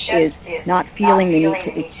shift, is not feeling the need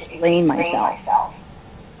to explain myself.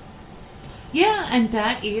 Yeah, and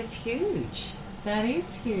that is huge.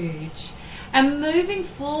 And moving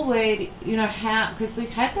forward, because we've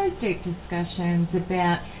had those deep discussions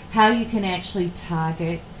about how you can actually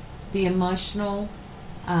target the emotional,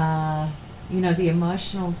 the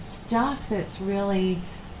emotional stuff that's really,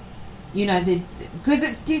 because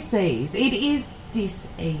it's disease. It is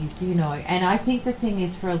disease, and I think the thing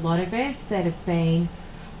is, for a lot of us that have been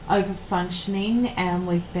over-functioning, and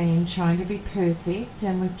we've been trying to be perfect,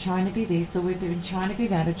 and we're trying to be this, or we've been trying to be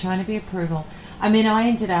that, or trying to be approval. I mean, I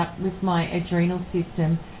ended up with my adrenal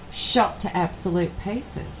system shot to absolute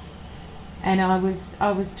pieces, and I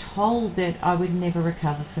was told that I would never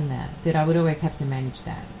recover from that I would always have to manage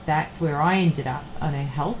that. That's where I ended up on a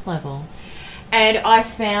health level. And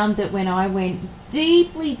I found that when I went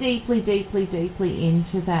deeply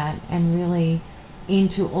into that, and really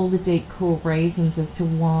into all the deep core reasons as to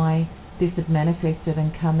why this had manifested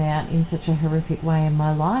and come out in such a horrific way in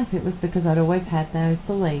my life, it was because I'd always had those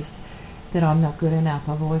beliefs that I'm not good enough.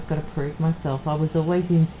 I've always got to prove myself. I was always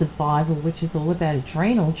in survival, which is all about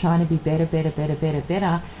adrenal, trying to be better,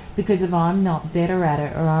 because if I'm not better at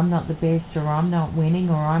it, or I'm not the best, or I'm not winning,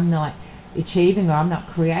 or I'm not achieving, or I'm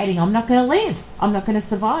not creating, I'm not going to live. I'm not going to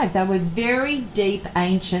survive. They were very deep,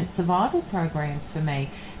 ancient survival programs for me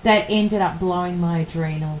that ended up blowing my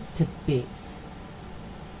adrenals to bits.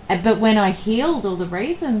 But when I healed all the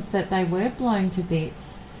reasons that they were blown to bits,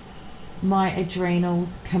 my adrenals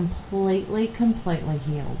completely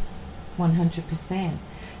healed, 100%.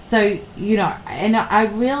 So, and I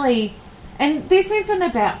really, and this isn't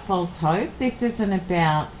about false hope, this isn't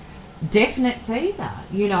about definites either.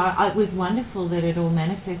 It was wonderful that it all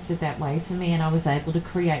manifested that way for me, and I was able to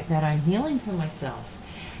create that own healing for myself.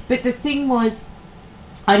 But the thing was,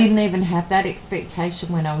 I didn't even have that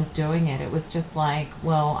expectation when I was doing it. It was just like,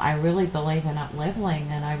 well, I really believe in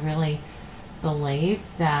up-leveling, and I really believe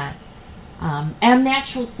that our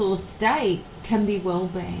natural source state can be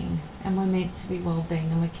well-being, and we're meant to be well-being,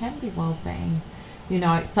 and we can be well-being,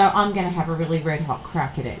 so I'm going to have a really red-hot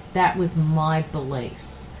crack at it. That was my belief,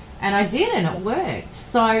 and I did, and it worked.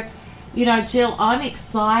 So, Jill, I'm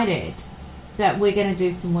excited that we're going to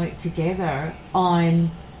do some work together on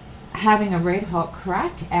having a red-hot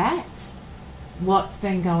crack at what's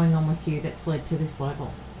been going on with you that's led to this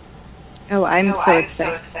level. Oh, I'm so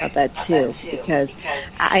excited about that too, because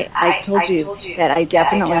I told you that I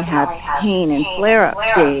definitely have pain and flare-up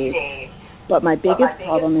days, but my biggest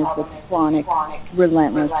problem is with chronic,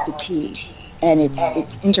 relentless fatigue, and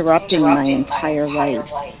it's interrupting my entire life.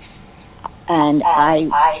 And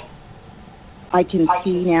I can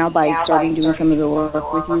see now by starting doing some of the work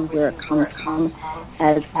with you where it comes from,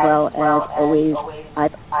 as well as always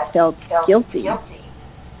I've felt guilty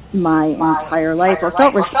my entire life, or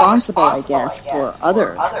felt responsible, I guess, for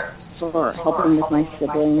others, for helping with my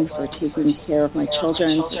siblings, for taking care of my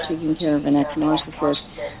children, for taking care of an ex-narcissist,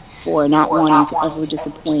 for not wanting to ever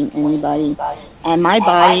disappoint anybody. And my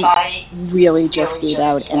body really just gave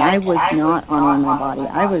out, and I was not honoring my body.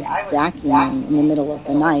 I was vacuuming in the middle of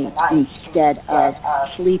the night instead of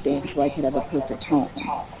sleeping so I could have a perfect home.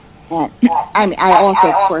 And I also,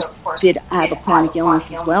 of course, did have a chronic illness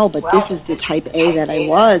as well, but this is the type A that I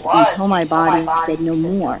was until my body said no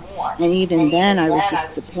more. And even then, I was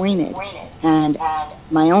disappointed and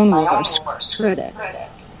my own worst critic.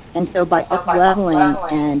 And so by up-leveling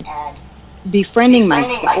and befriending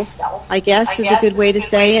myself, I guess is a good way to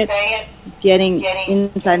say it, getting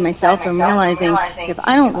inside myself and realizing if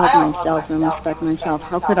I don't love myself and respect myself,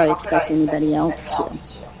 how could I expect anybody else to?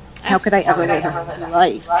 How could I ever live a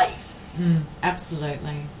life?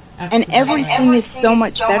 Absolutely. And everything is so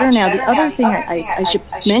much better now. The other thing I should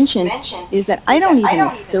mention is that I don't even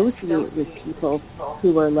associate with people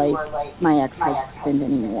who are like my ex-husband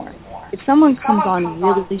anymore. If someone comes on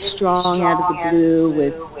really strong out of the blue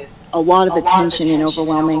with a lot of attention and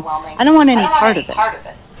overwhelming, I don't want any part of it.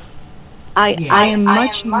 I am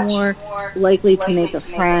much more likely to make a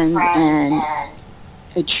friend and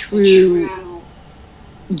a true,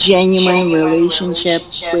 genuine relationship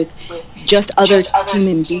with just other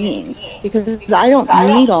human beings, because I don't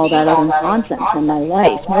need all that other nonsense in my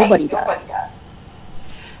life. Nobody does.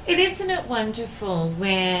 Isn't it wonderful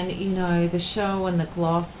when, the show and the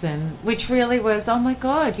gloss, and which really was, oh my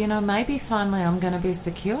God, maybe finally I'm going to be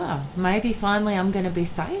secure. Maybe finally I'm going to be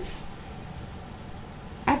safe.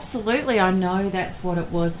 Absolutely, I know that's what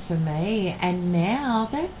it was for me, and now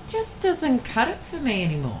that just doesn't cut it for me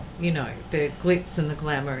anymore. The glitz and the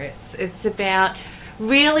glamour. It's about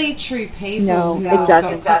really true people. No, it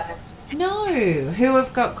doesn't. Who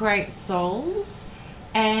have got great souls.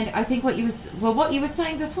 And I think what you were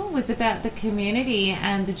saying before was about the community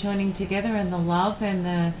and the joining together and the love and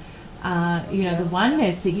the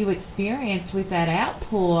oneness that you experience with that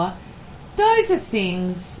outpour. Those are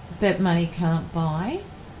things that money can't buy.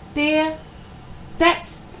 Those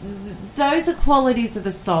are qualities of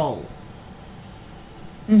the soul.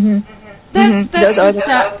 That's the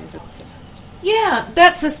stuff. Yeah,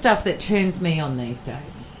 that's the stuff that turns me on these days.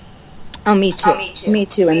 Oh, me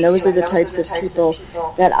too. And those are the types of people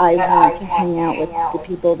that I want to hang out with, the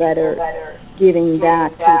people that are giving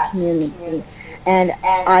back to the community. And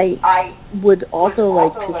I would also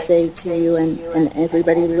like to say to you and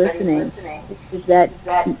everybody listening is that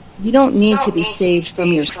you don't need to be saved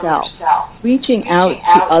from yourself. Reaching out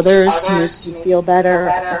to others makes you feel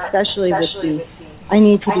better, especially with the I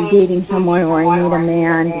need to be dating someone or I need a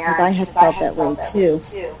man, because I have felt that way too.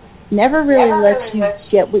 Never really lets you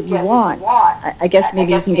get what you want. I guess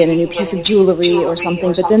maybe you can get a new piece of jewelry or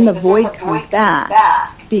something, but then the void comes back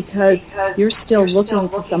because you're still looking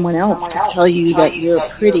for someone else to tell you that you're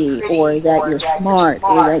pretty or that you're smart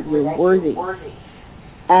or that you're worthy.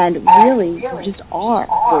 And really, you just are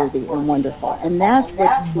worthy and wonderful. And that's what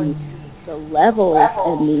the levels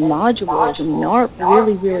and the modules and NARP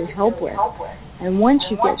really, really help with. And once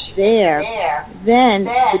you get there, then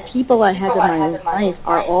the people I have in my life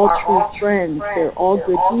are all true friends. They're all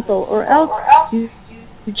good people, or else you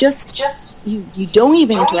don't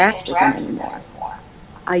even interact with them anymore.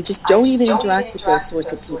 I just don't even interact with those sorts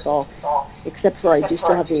of people, except for I do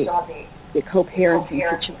still have the co-parenting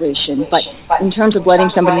situation. But in terms of letting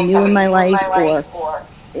somebody new in my life or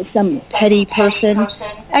some petty person,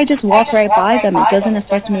 I just walk right by them. It doesn't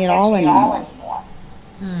affect me at all anymore.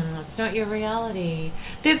 It's not your reality.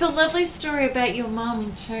 There's a lovely story about your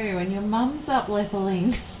mum too, and your mum's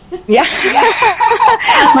up-leveling. Yeah.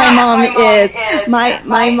 My mom is.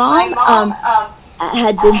 My mom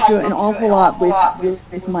had been through an awful lot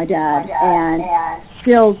with my dad, and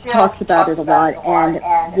still talks about it a lot, and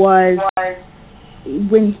was,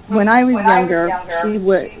 when I was younger, she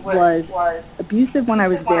was abusive when I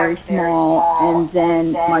was very small, and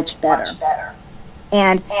then much better.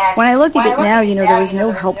 And when I look at it now, there was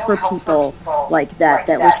no help for people like that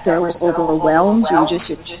were so overwhelmed and just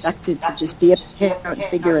expected to just be a parent and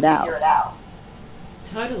figure it out.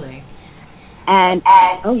 Totally. And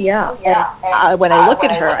when I look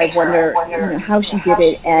at her, I wonder how she did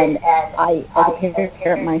it, and I, as a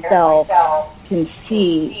parent myself, can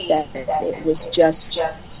see that it was just,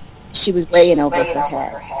 she was way in over her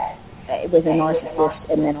head. It was a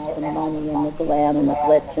narcissist, and then all the money and the glam and the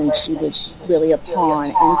glitz, and she was really a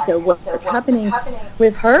pawn. And so what's happening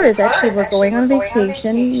with her is actually we're going on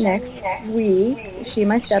vacation next week, she,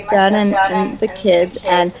 my stepdad, and the kids,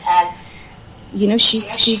 and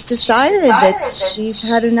she's decided that she's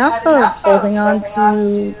had enough of holding on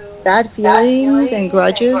to bad feelings and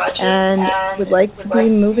grudges and would like to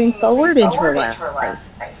be moving forward in her life.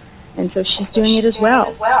 And so she's doing it as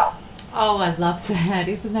well. Oh, I love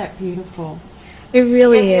that. Isn't that beautiful? It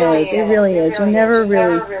really is. It really is. You're never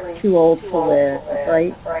really too old to live,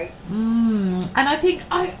 right? And I think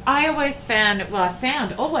I always found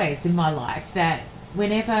always in my life that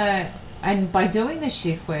whenever, and by doing the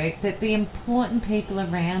shift work, that the important people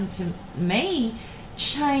around to me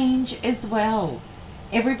change as well.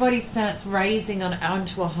 Everybody starts raising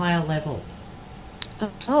onto a higher level.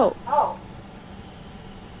 Oh.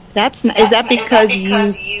 Is that because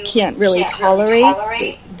you can't really tolerate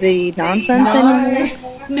the nonsense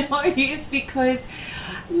anymore? No, it's because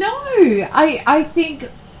I think,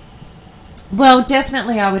 well,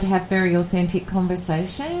 definitely I would have very authentic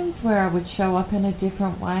conversations where I would show up in a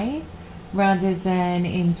different way rather than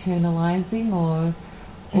internalizing or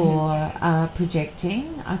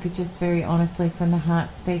projecting. I could just very honestly from the heart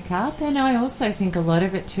speak up, and I also think a lot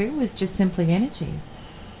of it too was just simply energy.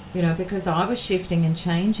 Because I was shifting and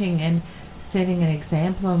changing and setting an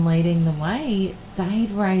example and leading the way,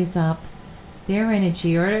 they'd raise up their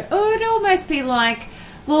energy, or it'd almost be like,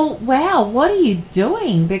 well, wow, what are you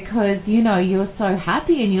doing? Because, you're so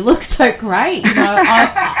happy and you look so great.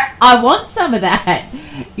 I want some of that.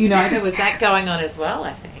 There was that going on as well,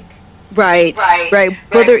 I think. Right.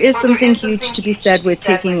 Well, there is something huge to be said with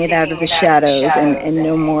taking it out of the shadows and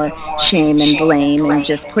no more shame and blame and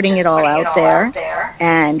just putting it all out there.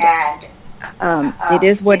 And it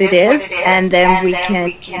is what it is, and then we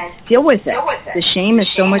can deal with it. The shame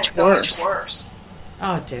is so much worse.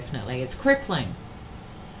 Oh, definitely. It's crippling.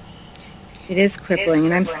 It is crippling,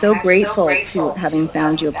 and I'm so grateful to having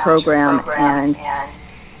found your program and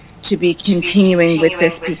to be continuing with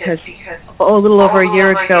this because a little over a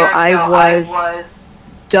year ago I was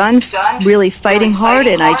done really fighting hard,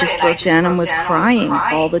 and I just broke down and was crying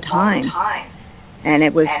all the time. And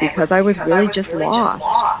it was because I was really just lost.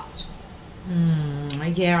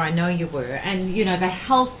 Yeah, I know you were. And, the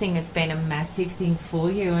health thing has been a massive thing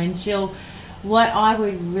for you. And, Jill, what I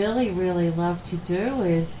would really, really love to do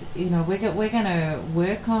is, we're going to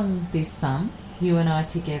work on this some, you and I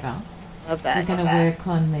together. Love that. We're going to work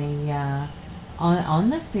on the on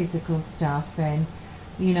the physical stuff, and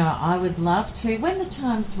I would love to when the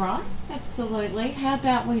time's right. Absolutely. How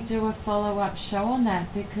about we do a follow-up show on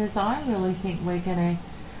that? Because I really think we're going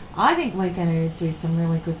to do some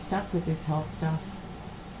really good stuff with this health stuff.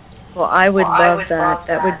 Well, I would love that.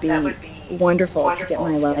 That would be wonderful to get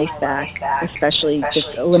my life back, especially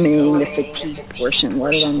just eliminating the fatigue portion,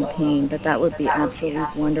 let alone the pain. But that would be absolutely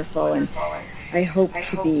wonderful, and I hope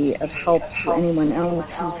to be of help to anyone else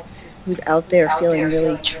who's out there feeling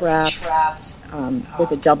really trapped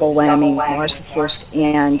with a double whammy, narcissist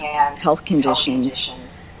and health conditions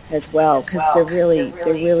as well, because there really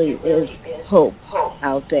is hope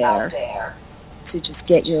out there to just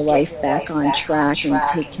get your life back on track and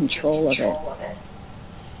take control of it.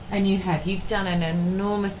 And you've done an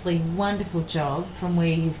enormously wonderful job from where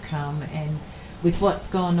you've come, and with what's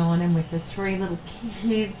gone on, and with the 3 little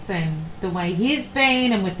kids, and the way he's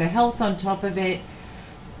been, and with the health on top of it.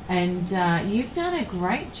 And you've done a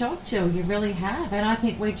great job, Jill. You really have. And I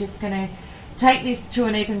think we're just going to take this to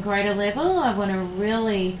an even greater level. I want to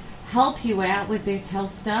really help you out with this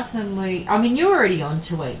health stuff. And you're already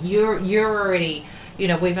onto it. You're already,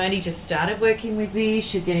 we've only just started working with this.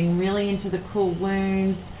 You're getting really into the cool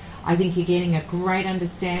wounds. I think you're getting a great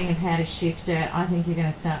understanding of how to shift it. I think you're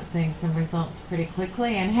going to start seeing some results pretty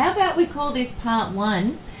quickly. And how about we call this part 1,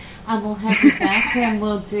 and we'll have you back and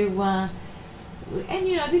we'll do,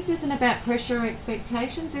 this isn't about pressure or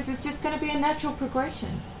expectations. This is just going to be a natural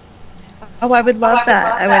progression. Oh, I would love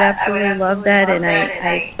that. I would absolutely love that, and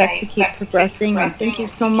I expect to keep progressing. And thank you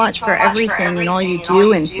so much for everything and all you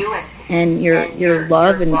do, and your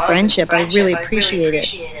love and friendship. I really appreciate it.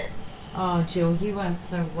 Oh, Jill, you are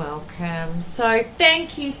so welcome. So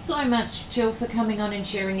thank you so much, Jill, for coming on and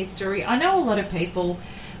sharing your story. I know a lot of people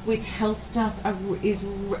with health stuff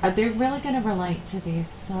they're really going to relate to this.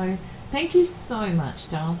 So thank you so much,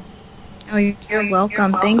 doll. Oh, you're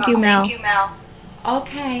welcome. Thank you, Mel.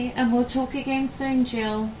 Okay, and we'll talk again soon,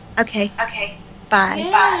 Jill. Okay. Bye.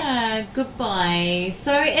 Yeah, goodbye.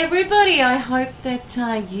 So everybody, I hope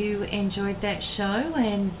that you enjoyed that show,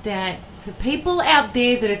 and that for people out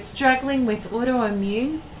there that are struggling with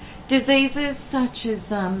autoimmune diseases such as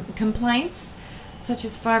complaints such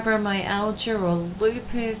as fibromyalgia or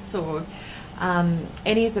lupus or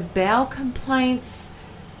any of the bowel complaints,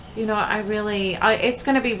 it's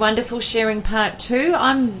going to be wonderful sharing part 2.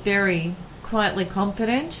 I'm very quietly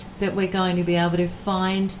confident that we're going to be able to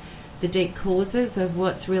find the deep causes of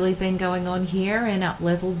what's really been going on here and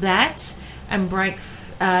up-level that and break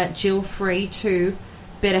Jill free to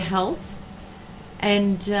better health.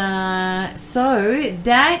 And so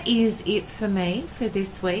that is it for me for this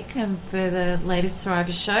week and for the latest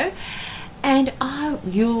Thriver show. And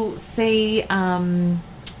you'll see,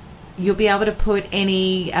 you'll be able to put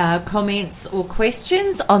any comments or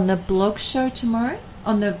questions on the blog show tomorrow,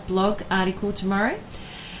 on the blog article tomorrow.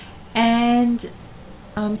 And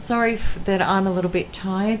I'm sorry that I'm a little bit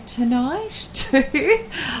tired tonight too.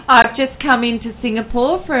 I've just come into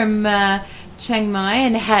Singapore from Chiang Mai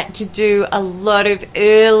and had to do a lot of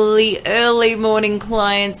early morning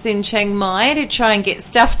clients in Chiang Mai to try and get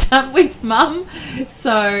stuff done with Mum. So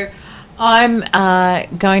I'm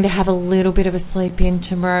going to have a little bit of a sleep in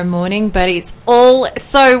tomorrow morning, but it's all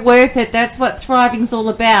so worth it. That's what thriving's all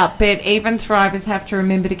about. But even thrivers have to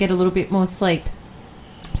remember to get a little bit more sleep.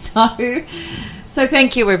 So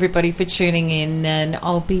thank you everybody for tuning in, and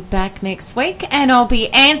I'll be back next week, and I'll be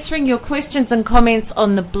answering your questions and comments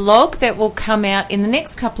on the blog that will come out in the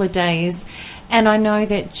next couple of days, and I know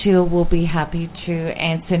that Jill will be happy to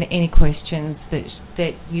answer any questions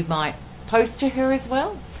that you might post to her as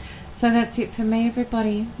well. So that's it for me,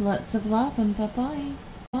 everybody. Lots of love, and bye-bye.